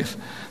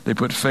faith. They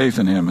put faith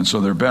in him, and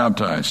so they're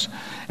baptized.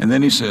 And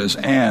then he says,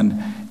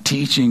 and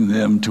teaching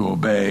them to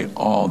obey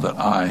all that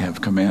I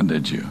have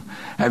commanded you.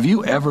 Have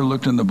you ever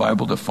looked in the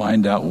Bible to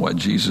find out what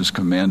Jesus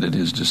commanded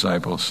his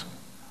disciples?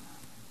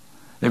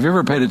 Have you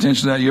ever paid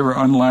attention to that? You ever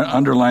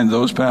underlined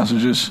those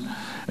passages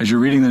as you're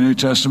reading the New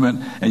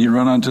Testament and you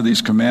run onto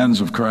these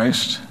commands of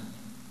Christ?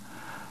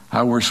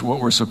 What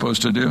we're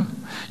supposed to do?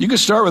 You could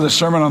start with the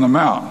Sermon on the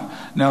Mount.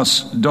 Now,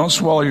 don't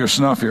swallow your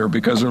snuff here,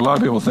 because there are a lot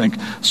of people think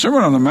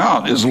Sermon on the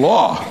Mount is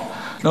law.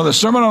 No, the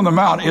Sermon on the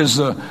Mount is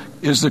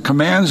the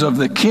commands of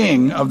the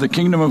King of the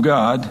kingdom of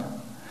God,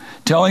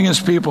 telling his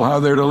people how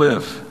they're to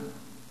live.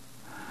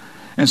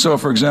 And so,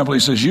 for example, he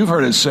says, you've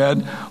heard it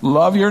said,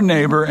 love your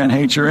neighbor and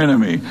hate your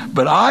enemy.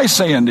 But I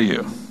say unto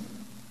you,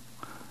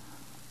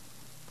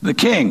 the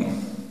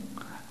King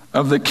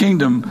of the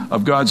kingdom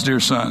of God's dear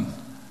Son,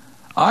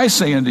 I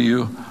say unto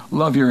you,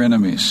 love your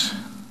enemies.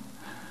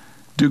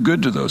 Do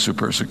good to those who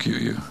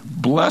persecute you.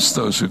 Bless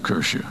those who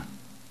curse you.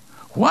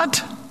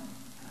 What?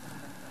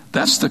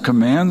 That's the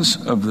commands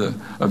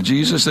of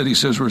Jesus that he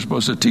says we're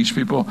supposed to teach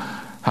people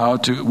how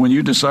to. When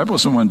you disciple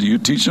someone, do you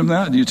teach them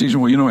that? Do you teach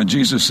them, well, you know what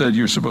Jesus said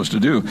you're supposed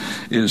to do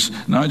is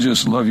not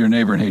just love your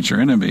neighbor and hate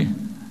your enemy.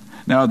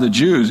 Now, the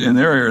Jews, in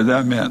their era,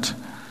 that meant,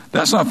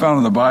 that's not found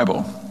in the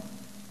Bible.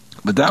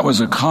 But that was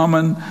a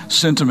common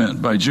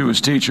sentiment by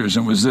Jewish teachers,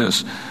 and was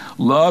this: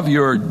 love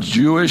your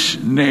Jewish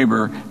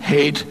neighbor,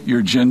 hate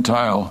your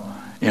Gentile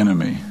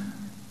enemy.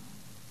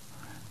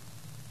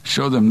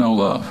 Show them no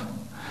love.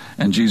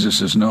 And Jesus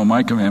says, no,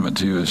 my commandment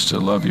to you is to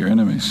love your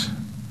enemies,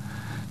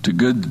 to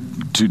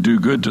do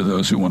good to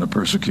those who want to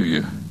persecute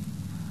you.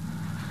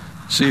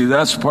 See,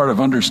 that's part of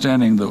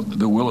understanding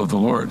the will of the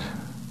Lord.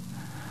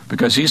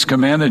 Because he's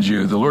commanded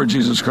you, the Lord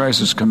Jesus Christ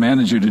has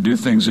commanded you to do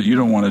things that you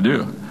don't want to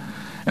do.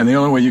 And the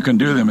only way you can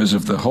do them is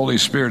if the Holy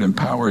Spirit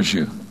empowers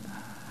you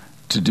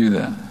to do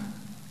that.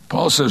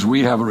 Paul says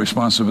we have a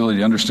responsibility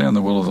to understand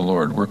the will of the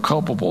Lord. We're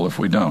culpable if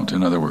we don't,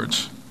 in other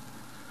words.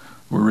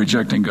 We're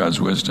rejecting God's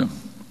wisdom.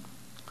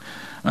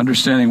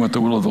 Understanding what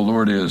the will of the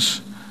Lord is,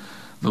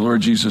 the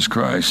Lord Jesus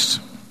Christ,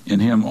 in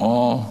him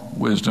all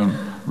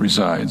wisdom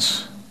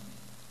resides.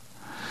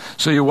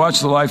 So you watch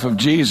the life of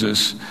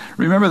Jesus.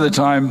 Remember the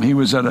time he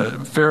was at a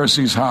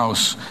Pharisee's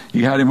house.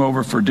 He had him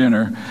over for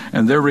dinner,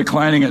 and they're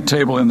reclining at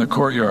table in the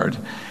courtyard.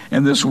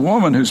 And this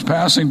woman who's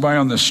passing by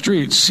on the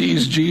street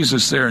sees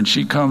Jesus there, and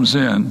she comes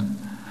in,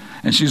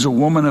 and she's a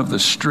woman of the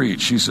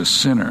street. She's a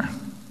sinner,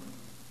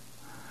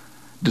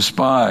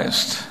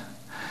 despised,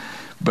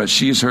 but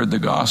she's heard the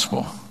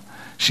gospel.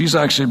 She's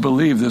actually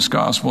believed this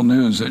gospel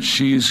news that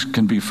she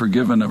can be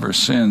forgiven of her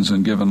sins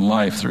and given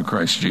life through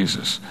Christ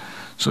Jesus.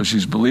 So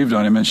she's believed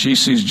on him, and she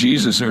sees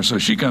Jesus there, so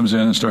she comes in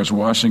and starts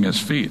washing his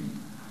feet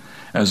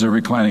as they're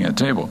reclining at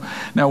table.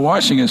 Now,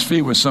 washing his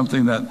feet was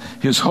something that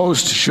his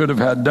host should have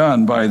had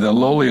done by the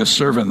lowliest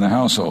servant in the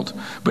household,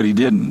 but he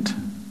didn't.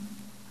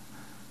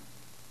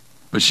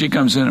 But she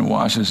comes in and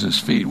washes his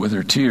feet with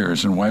her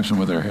tears and wipes them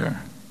with her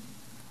hair.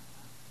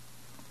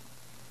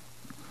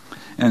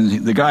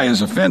 And the guy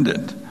is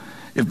offended.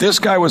 If this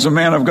guy was a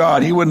man of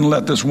God, he wouldn't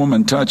let this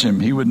woman touch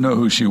him. He would know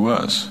who she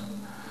was.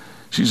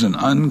 She's an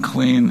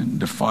unclean,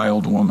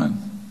 defiled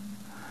woman.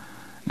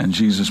 And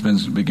Jesus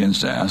begins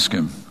to ask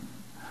him,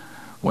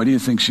 why do you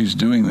think she's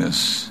doing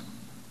this?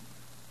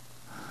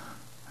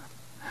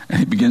 And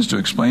he begins to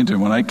explain to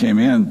him, when I came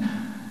in,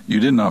 you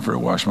didn't offer to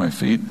wash my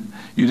feet.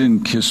 You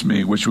didn't kiss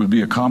me, which would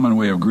be a common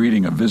way of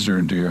greeting a visitor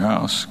into your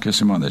house.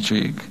 Kiss him on the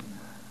cheek.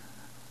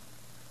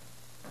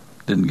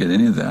 Didn't get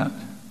any of that.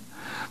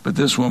 But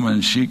this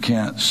woman, she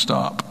can't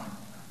stop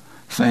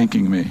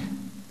thanking me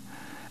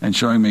and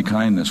showing me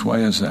kindness. Why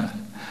is that?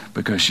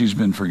 Because she's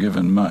been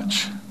forgiven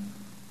much.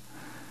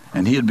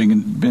 And he had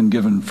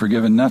been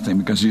forgiven nothing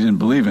because he didn't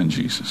believe in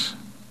Jesus.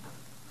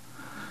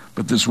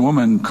 But this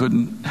woman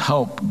couldn't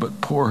help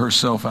but pour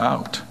herself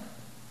out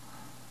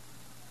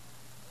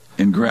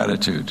in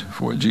gratitude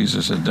for what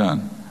Jesus had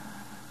done.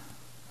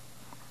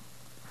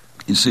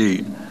 You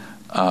see,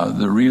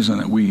 the reason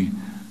that we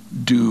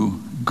do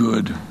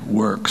good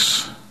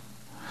works.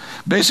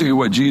 Basically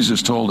what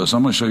Jesus told us,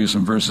 I'm going to show you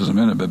some verses in a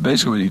minute, but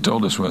basically what he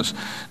told us was,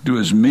 do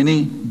as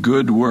many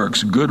good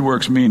works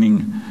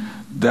meaning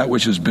that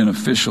which is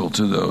beneficial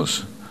to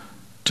those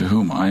to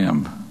whom I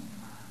am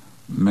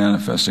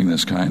manifesting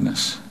this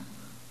kindness.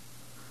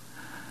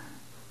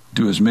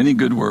 Do as many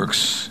good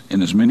works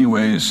in as many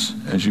ways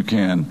as you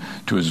can,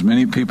 to as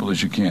many people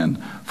as you can,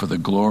 for the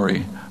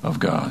glory of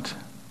God.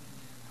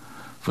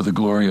 For the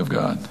glory of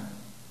God.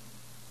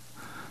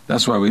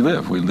 That's why we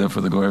live. We live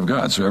for the glory of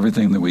God. So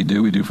everything that we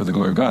do for the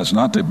glory of God. It's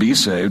not to be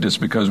saved, it's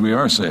because we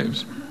are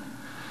saved.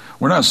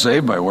 We're not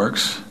saved by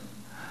works.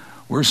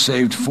 We're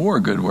saved for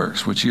good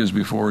works, which he has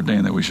before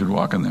ordained that we should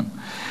walk in them.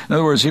 In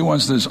other words, he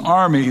wants this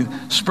army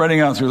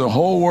spreading out through the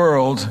whole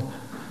world,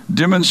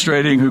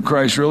 demonstrating who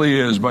Christ really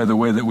is by the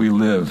way that we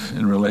live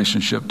in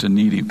relationship to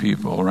needy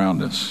people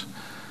around us.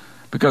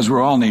 Because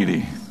we're all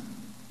needy.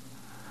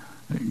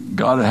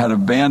 God had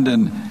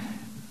abandoned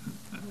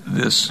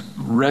this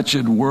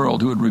wretched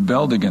world who had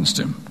rebelled against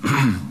him.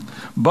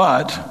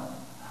 But,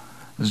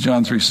 as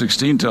John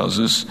 3:16 tells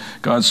us,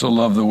 God so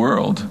loved the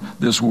world,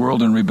 this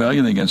world in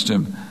rebellion against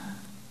him,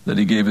 that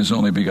he gave his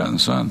only begotten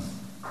Son,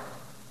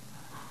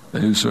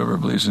 that whosoever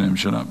believes in him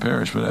shall not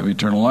perish but have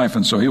eternal life.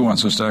 And so he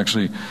wants us to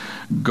actually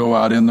go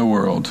out in the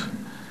world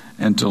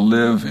and to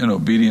live in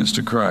obedience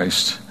to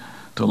Christ,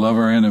 to love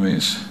our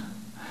enemies,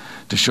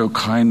 to show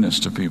kindness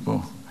to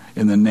people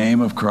in the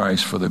name of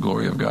Christ for the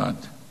glory of God.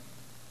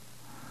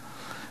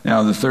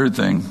 Now, the third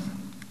thing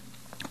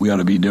we ought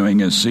to be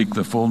doing is seek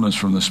the fullness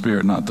from the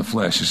Spirit, not the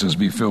flesh. He says,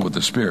 be filled with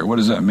the Spirit. What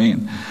does that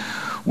mean?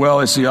 Well,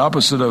 it's the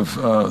opposite of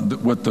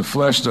what the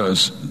flesh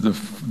does. The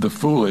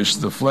foolish,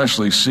 the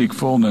fleshly, seek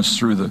fullness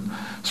through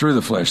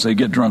the flesh. They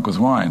get drunk with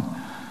wine.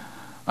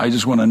 I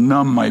just want to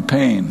numb my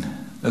pain.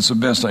 That's the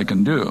best I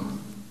can do.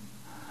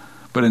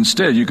 But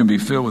instead, you can be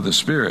filled with the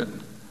Spirit.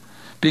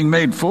 Being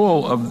made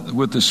full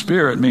with the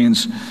Spirit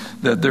means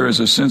that there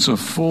is a sense of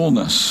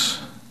fullness.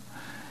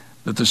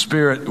 That the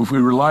Spirit, if we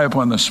rely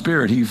upon the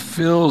Spirit, he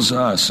fills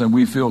us and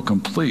we feel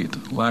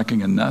complete,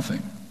 lacking in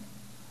nothing.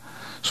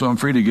 So I'm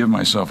free to give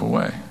myself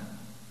away.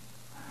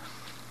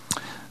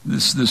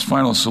 This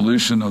final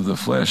solution of the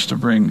flesh to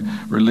bring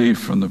relief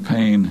from the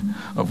pain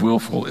of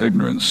willful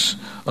ignorance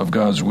of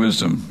God's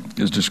wisdom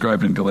is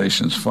described in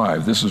Galatians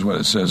 5. This is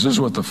what it says. This is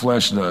what the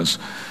flesh does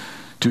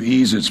to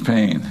ease its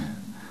pain.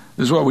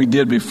 This is what we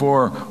did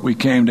before we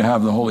came to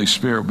have the Holy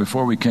Spirit,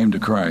 before we came to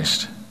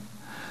Christ.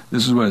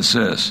 This is what it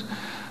says.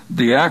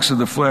 The acts of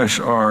the flesh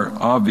are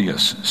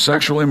obvious.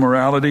 Sexual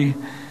immorality,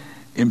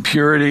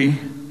 impurity.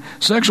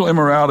 Sexual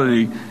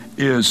immorality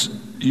is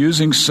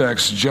using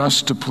sex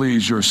just to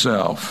please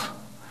yourself,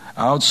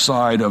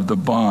 outside of the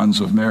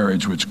bonds of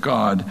marriage which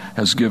God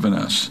has given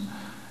us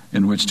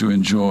in which to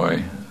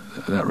enjoy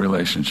that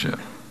relationship.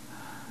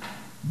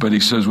 But he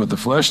says what the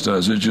flesh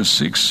does, it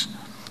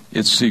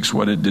seeks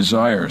what it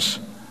desires.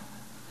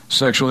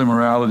 Sexual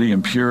immorality,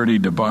 impurity,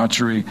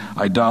 debauchery,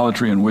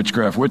 idolatry, and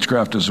witchcraft.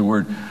 Witchcraft is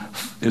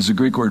a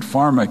Greek word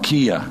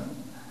pharmakia.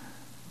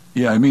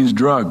 Yeah, it means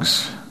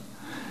drugs.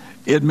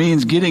 It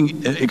means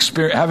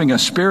having a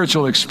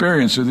spiritual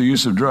experience through the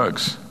use of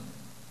drugs.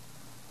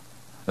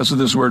 That's what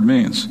this word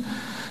means.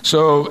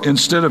 So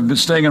instead of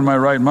staying in my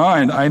right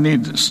mind, I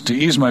need to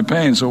ease my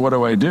pain, so what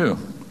do?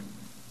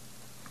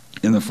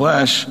 In the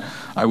flesh,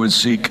 I would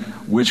seek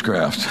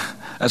witchcraft.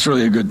 That's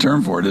really a good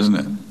term for it, isn't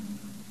it?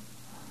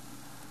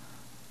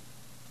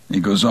 He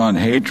goes on,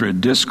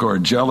 hatred,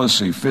 discord,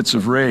 jealousy, fits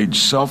of rage,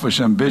 selfish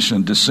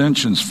ambition,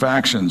 dissensions,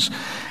 factions,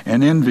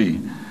 and envy,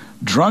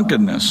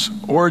 drunkenness,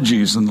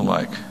 orgies, and the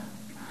like.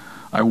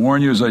 I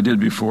warn you, as I did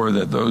before,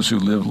 that those who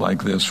live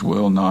like this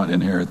will not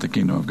inherit the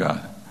kingdom of God.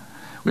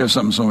 We have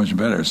something so much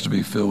better. It's to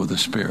be filled with the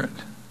Spirit.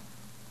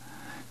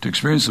 To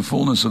experience the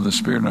fullness of the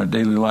Spirit in our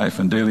daily life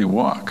and daily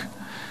walk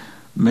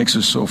makes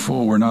us so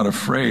full we're not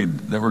afraid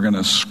that we're going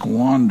to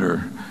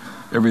squander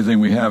everything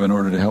we have in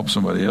order to help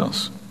somebody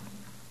else.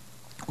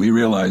 We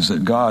realize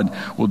that God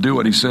will do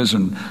what he says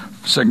in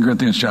 2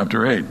 Corinthians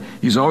chapter 8.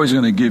 He's always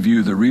going to give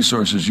you the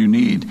resources you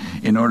need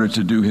in order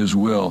to do his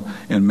will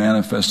in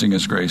manifesting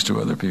his grace to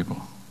other people.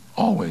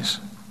 Always.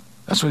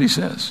 That's what he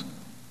says.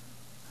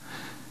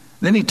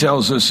 Then he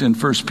tells us in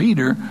 1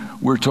 Peter,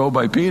 we're told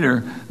by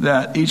Peter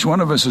that each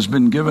one of us has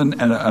been given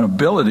an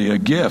ability, a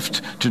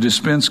gift, to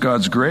dispense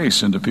God's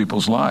grace into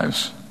people's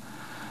lives.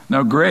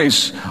 Now,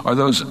 grace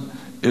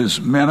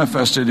is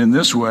manifested in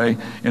this way,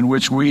 in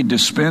which we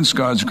dispense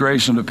God's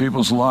grace into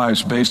people's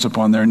lives based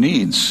upon their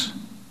needs.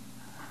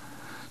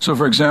 So,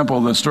 for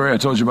example, the story I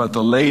told you about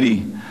the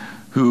lady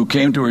who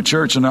came to her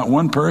church and not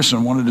one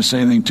person wanted to say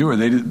anything to her.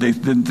 They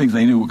didn't think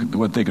they knew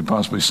what they could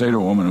possibly say to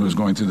a woman who was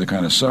going through the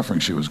kind of suffering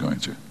she was going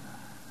through.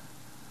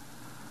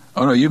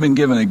 Oh no, you've been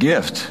given a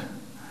gift,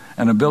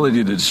 an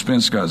ability to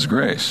dispense God's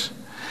grace.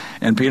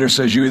 And Peter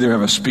says you either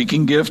have a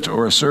speaking gift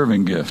or a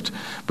serving gift.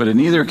 But in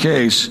either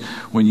case,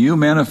 when you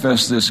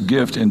manifest this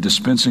gift in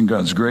dispensing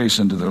God's grace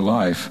into their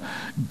life,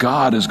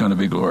 God is going to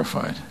be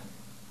glorified.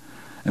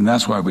 And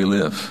that's why we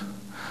live.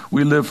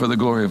 We live for the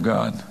glory of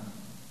God.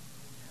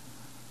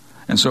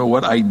 And so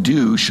what I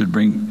do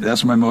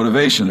that's my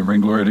motivation, to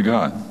bring glory to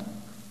God.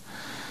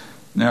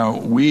 Now,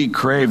 we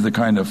crave the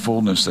kind of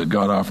fullness that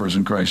God offers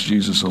in Christ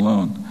Jesus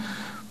alone.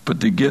 But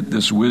to get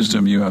this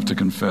wisdom, you have to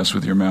confess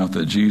with your mouth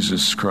that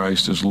Jesus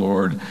Christ is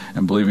Lord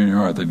and believe in your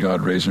heart that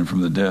God raised him from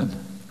the dead.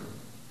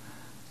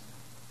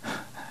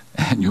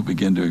 And you'll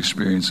begin to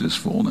experience his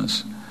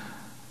fullness.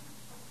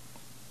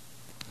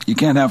 You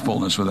can't have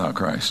fullness without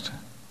Christ.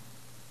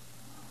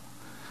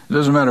 It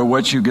doesn't matter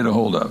what you get a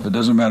hold of. It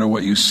doesn't matter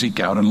what you seek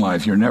out in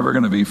life. You're never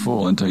going to be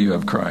full until you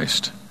have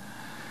Christ.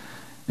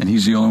 And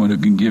he's the only one who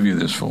can give you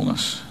this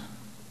fullness.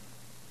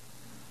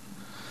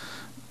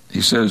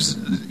 He says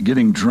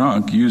getting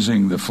drunk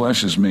using the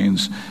flesh's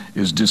means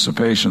is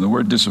dissipation. The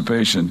word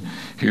dissipation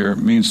here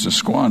means to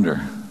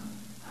squander.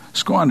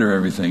 Squander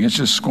everything. It's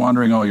just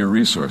squandering all your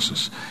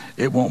resources.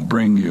 It won't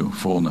bring you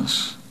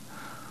fullness.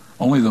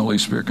 Only the Holy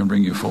Spirit can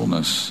bring you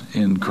fullness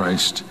in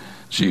Christ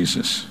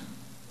Jesus.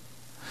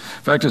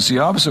 In fact, it's the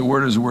opposite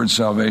word as the word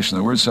salvation.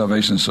 The word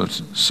salvation is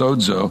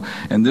sozo,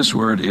 and this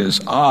word is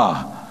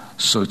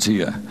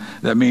sotia.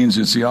 That means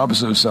it's the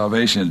opposite of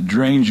salvation. It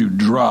drains you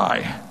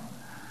dry.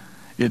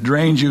 It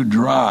drains you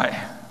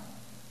dry.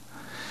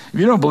 If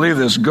you don't believe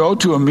this, go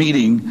to a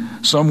meeting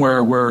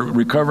somewhere where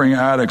recovering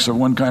addicts of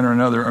one kind or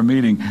another are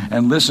meeting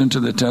and listen to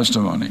the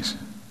testimonies.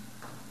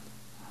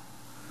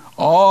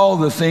 All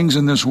the things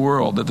in this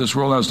world that this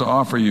world has to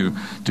offer you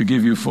to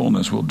give you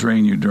fullness will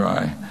drain you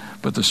dry.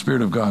 But the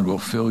Spirit of God will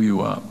fill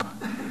you up.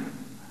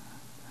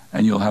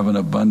 And you'll have an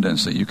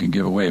abundance that you can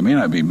give away. It may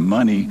not be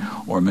money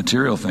or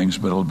material things,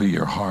 but it'll be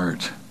your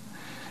heart.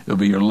 It'll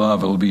be your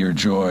love. It'll be your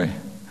joy.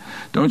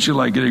 Don't you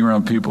like getting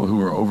around people who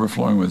are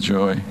overflowing with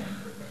joy?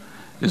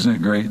 Isn't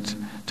it great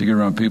to get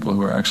around people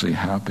who are actually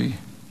happy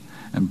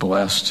and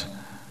blessed,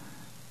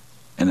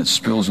 and it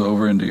spills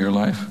over into your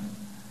life?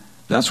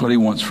 That's what he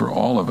wants for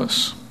all of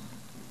us.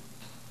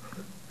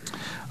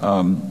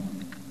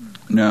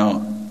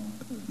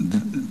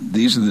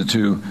 These are the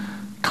two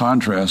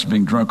contrasts,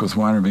 being drunk with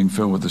wine or being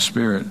filled with the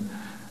Spirit,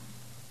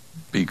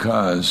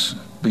 because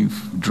being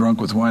drunk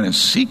with wine is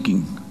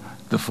seeking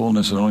the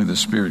fullness that only the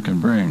Spirit can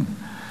bring.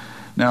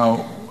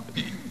 Now,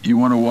 you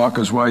want to walk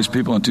as wise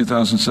people in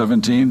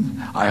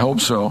 2017? I hope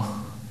so.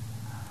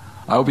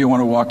 I hope you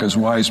want to walk as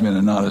wise men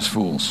and not as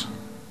fools.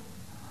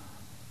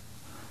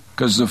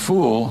 Because the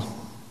fool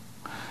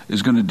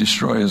is going to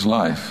destroy his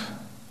life.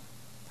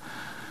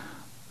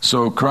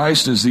 So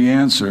Christ is the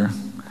answer,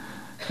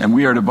 and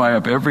we are to buy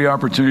up every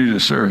opportunity to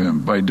serve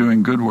him by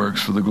doing good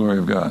works for the glory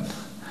of God.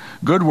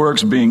 Good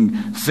works being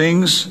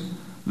things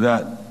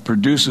that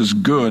produces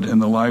good in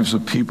the lives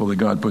of people that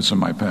God puts in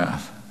my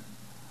path.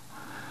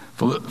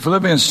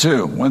 Philippians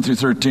 2, 1 through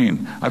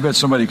 13. I bet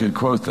somebody could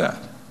quote that.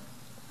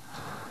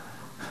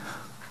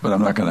 But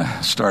I'm not going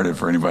to start it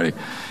for anybody.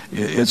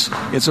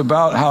 It's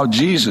about how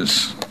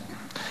Jesus,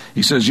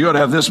 he says, you ought to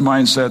have this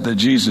mindset that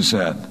Jesus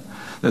had.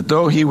 That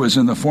though he was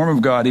in the form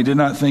of God, he did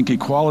not think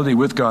equality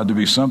with God to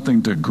be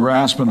something to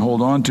grasp and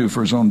hold on to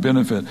for his own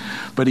benefit.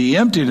 But he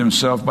emptied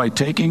himself by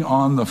taking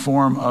on the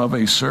form of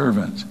a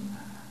servant.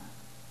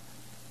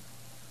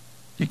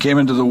 He came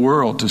into the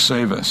world to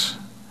save us.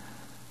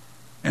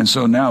 And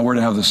so now we're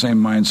to have the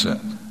same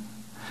mindset.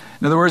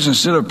 In other words,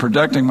 instead of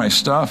protecting my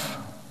stuff,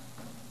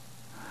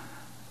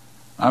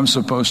 I'm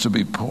supposed to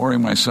be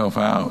pouring myself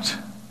out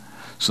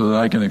so that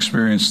I can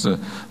experience the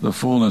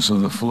fullness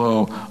of the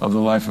flow of the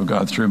life of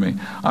God through me.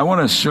 I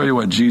want to show you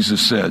what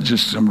Jesus said,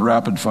 just some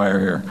rapid fire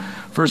here.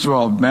 First of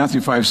all,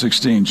 Matthew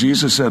 5:16,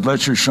 Jesus said,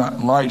 let your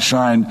light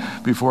shine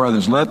before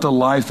others. Let the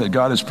life that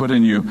God has put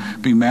in you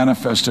be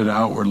manifested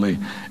outwardly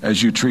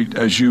as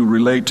you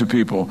relate to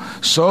people,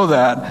 so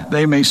that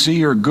they may see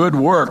your good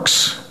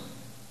works.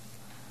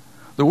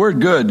 The word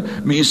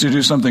good means to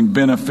do something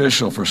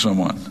beneficial for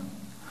someone.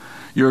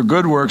 Your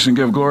good works and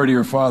give glory to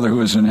your Father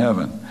who is in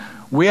heaven.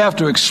 We have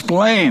to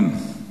explain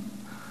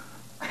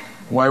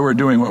why we're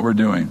doing what we're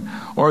doing.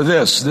 Or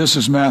this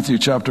is Matthew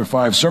chapter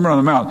 5, Sermon on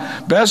the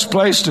Mount. Best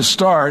place to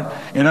start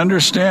in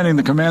understanding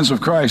the commands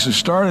of Christ is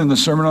start in the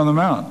Sermon on the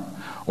Mount,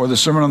 or the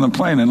Sermon on the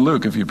Plain in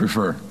Luke, if you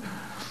prefer.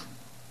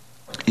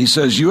 He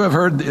says, you have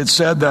heard it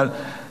said that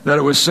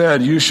it was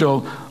said, you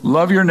shall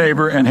love your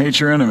neighbor and hate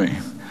your enemy.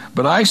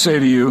 But I say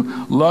to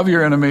you, love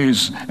your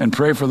enemies and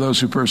pray for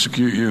those who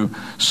persecute you,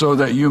 so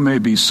that you may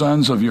be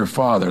sons of your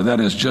Father. That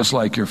is, just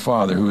like your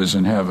Father who is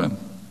in heaven.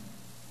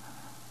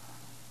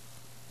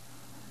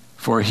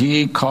 For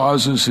he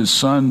causes his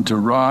sun to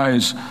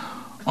rise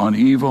on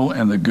evil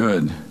and the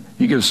good.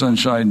 He gives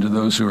sunshine to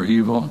those who are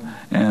evil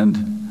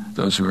and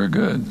those who are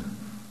good.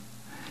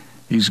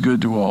 He's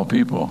good to all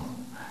people.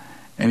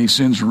 And he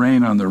sends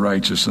rain on the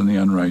righteous and the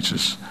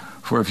unrighteous.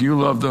 For if you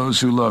love those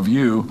who love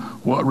you,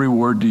 what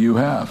reward do you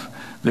have?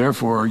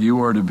 Therefore,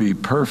 you are to be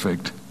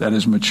perfect, that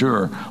is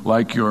mature,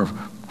 like your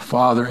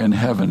Father in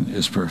heaven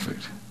is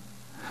perfect.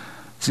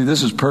 See,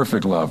 this is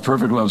perfect love.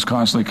 Perfect love is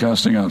constantly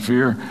casting out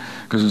fear,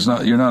 because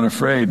you're not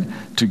afraid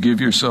to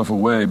give yourself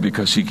away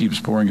because he keeps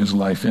pouring his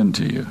life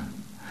into you.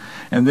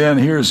 And then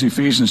here's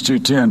Ephesians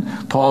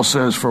 2:10. Paul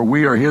says, for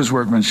we are his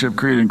workmanship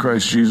created in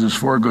Christ Jesus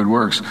for good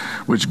works,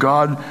 which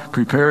God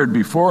prepared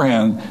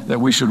beforehand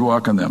that we should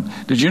walk in them.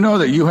 Did you know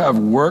that you have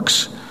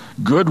works,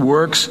 good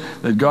works,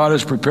 that God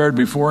has prepared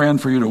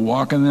beforehand for you to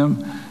walk in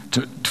them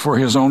for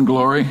his own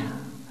glory?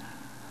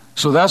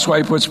 So that's why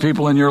he puts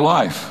people in your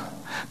life.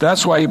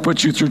 That's why he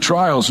puts you through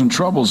trials and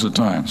troubles at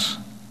times.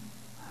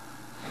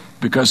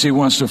 Because he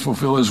wants to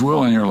fulfill his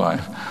will in your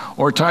life.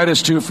 Or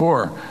Titus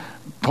 2:4.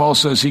 Paul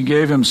says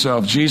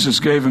Jesus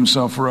gave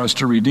himself for us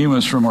to redeem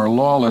us from our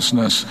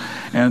lawlessness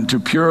and to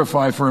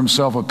purify for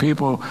himself a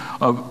people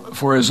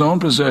for his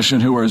own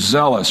possession who are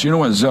zealous. You know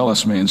what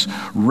zealous means?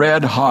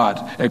 Red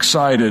hot,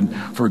 excited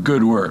for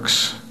good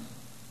works.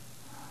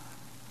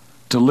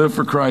 To live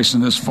for Christ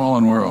in this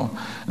fallen world.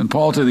 And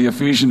Paul to the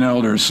Ephesian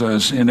elders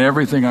says, in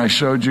everything I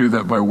showed you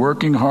that by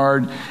working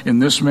hard in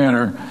this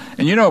manner,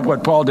 and you know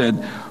what Paul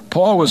did?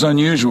 Paul was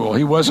unusual.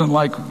 He wasn't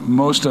like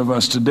most of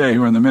us today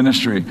who are in the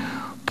ministry.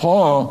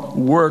 Paul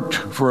worked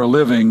for a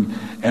living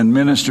and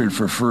ministered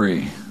for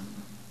free.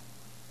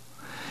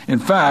 In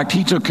fact,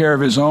 he took care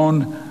of his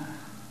own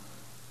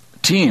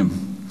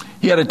team.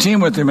 He had a team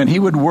with him, and he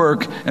would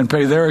work and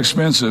pay their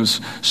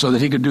expenses so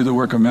that he could do the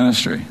work of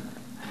ministry.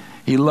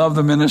 He loved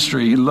the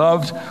ministry. He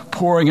loved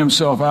pouring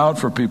himself out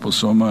for people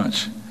so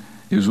much.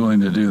 He was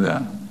willing to do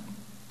that.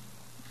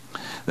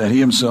 That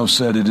he himself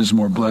said, it is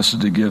more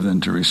blessed to give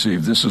than to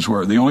receive. This is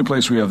where, the only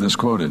place we have this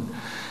quoted.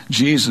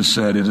 Jesus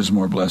said, it is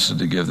more blessed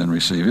to give than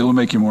receive. It'll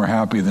make you more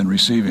happy than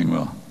receiving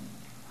will.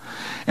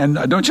 And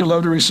don't you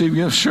love to receive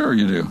gifts? Sure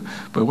you do.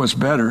 But what's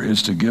better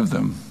is to give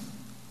them.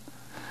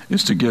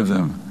 Is to give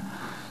them.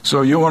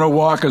 So you want to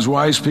walk as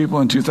wise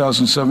people in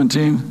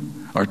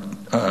 2017? Or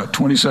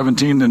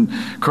 2017, then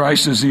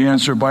Christ is the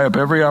answer. Buy up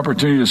every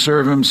opportunity to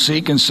serve him.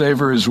 Seek and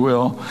savor his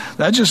will.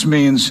 That just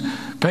means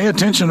pay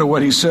attention to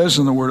what he says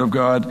in the Word of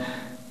God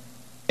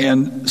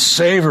and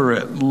savor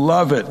it,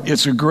 love it.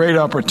 It's a great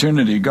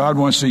opportunity. God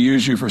wants to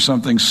use you for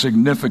something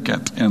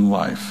significant in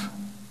life.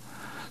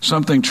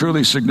 Something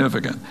truly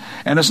significant.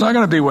 And it's not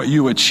going to be what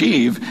you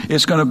achieve.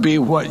 It's going to be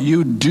what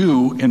you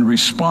do in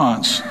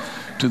response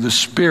to the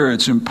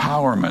Spirit's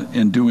empowerment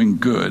in doing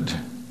good.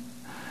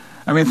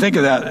 I mean, think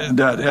of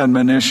that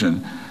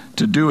admonition.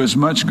 To do as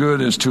much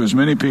good as to as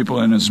many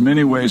people in as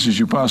many ways as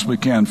you possibly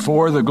can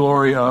for the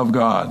glory of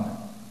God.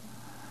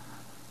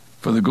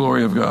 For the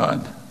glory of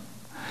God.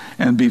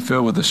 And be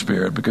filled with the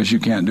Spirit, because you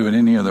can't do it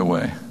any other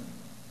way.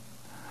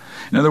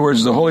 In other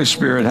words, the Holy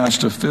Spirit has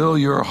to fill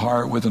your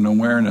heart with an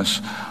awareness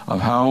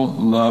of how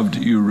loved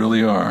you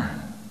really are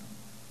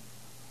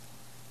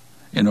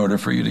in order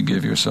for you to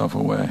give yourself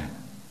away.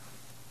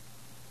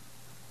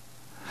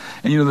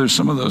 And there's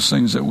some of those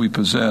things that we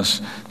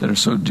possess that are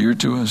so dear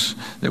to us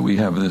that we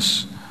have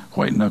this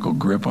white knuckle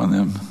grip on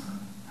them.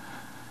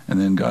 And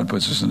then God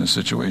puts us in a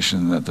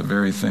situation that the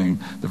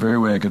very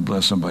way I could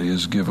bless somebody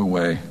is give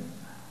away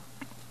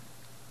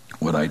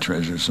what I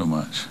treasure so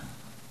much.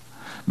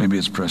 Maybe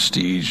it's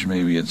prestige,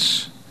 maybe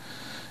it's,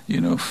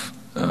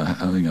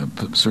 having a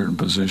certain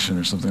position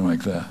or something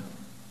like that.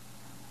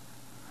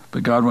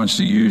 But God wants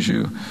to use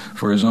you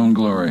for his own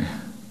glory.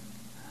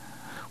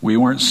 We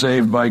weren't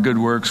saved by good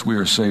works, we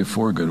are saved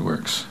for good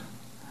works.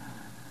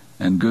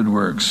 And good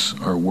works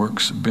are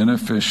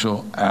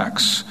beneficial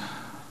acts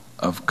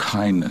of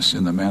kindness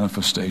in the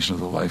manifestation of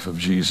the life of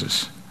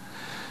Jesus.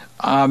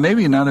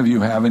 Maybe none of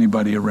you have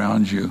anybody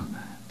around you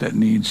that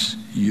needs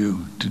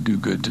you to do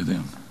good to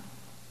them.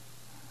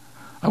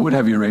 I would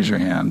have you raise your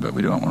hand, but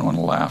we don't want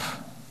to laugh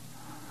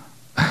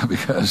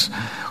because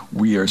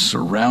we are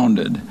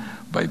surrounded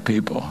by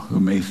people who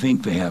may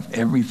think they have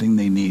everything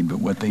they need, but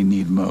what they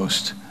need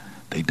most,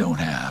 they don't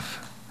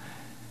have.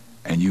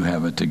 And you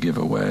have it to give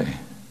away.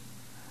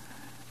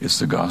 It's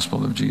the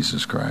gospel of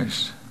Jesus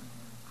Christ.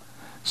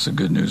 It's the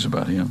good news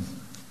about him.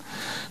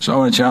 So I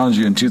want to challenge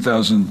you in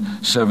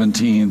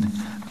 2017,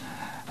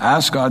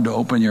 ask God to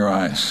open your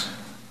eyes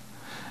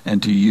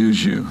and to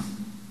use you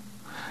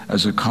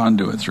as a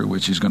conduit through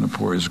which he's going to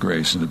pour his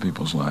grace into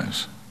people's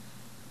lives.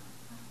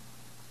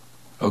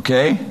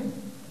 Okay?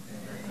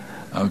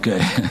 Okay.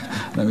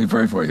 Let me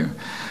pray for you.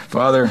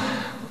 Father,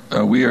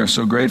 we are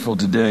so grateful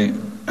today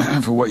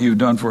for what you've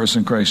done for us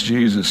in Christ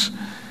Jesus.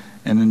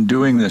 And in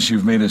doing this,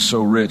 you've made us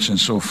so rich and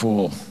so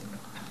full,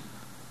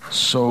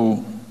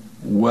 so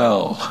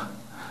well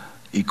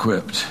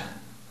equipped.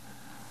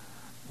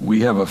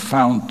 We have a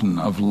fountain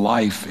of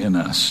life in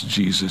us,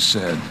 Jesus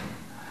said,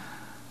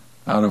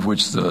 out of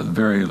which the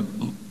very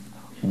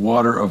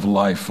water of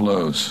life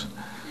flows.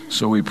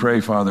 So we pray,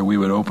 Father, we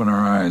would open our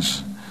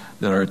eyes,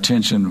 that our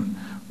attention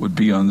would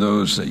be on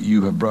those that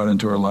you have brought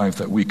into our life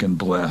that we can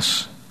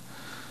bless,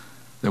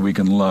 that we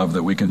can love,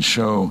 that we can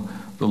show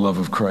the love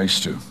of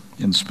Christ to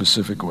in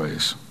specific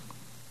ways.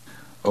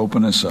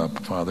 Open us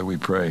up, Father, we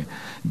pray.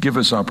 Give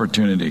us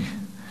opportunity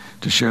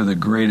to share the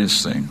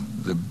greatest thing,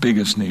 the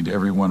biggest need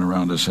everyone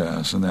around us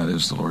has, and that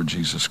is the Lord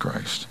Jesus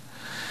Christ.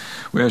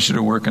 We ask you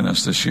to work in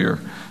us this year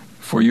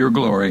for your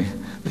glory,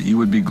 that you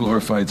would be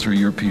glorified through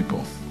your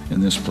people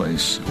in this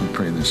place. We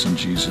pray this in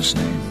Jesus'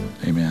 name.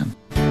 Amen.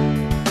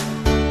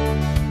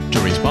 To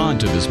respond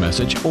to this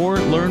message or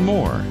learn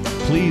more,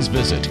 please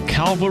visit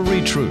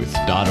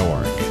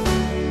calvarytruth.org.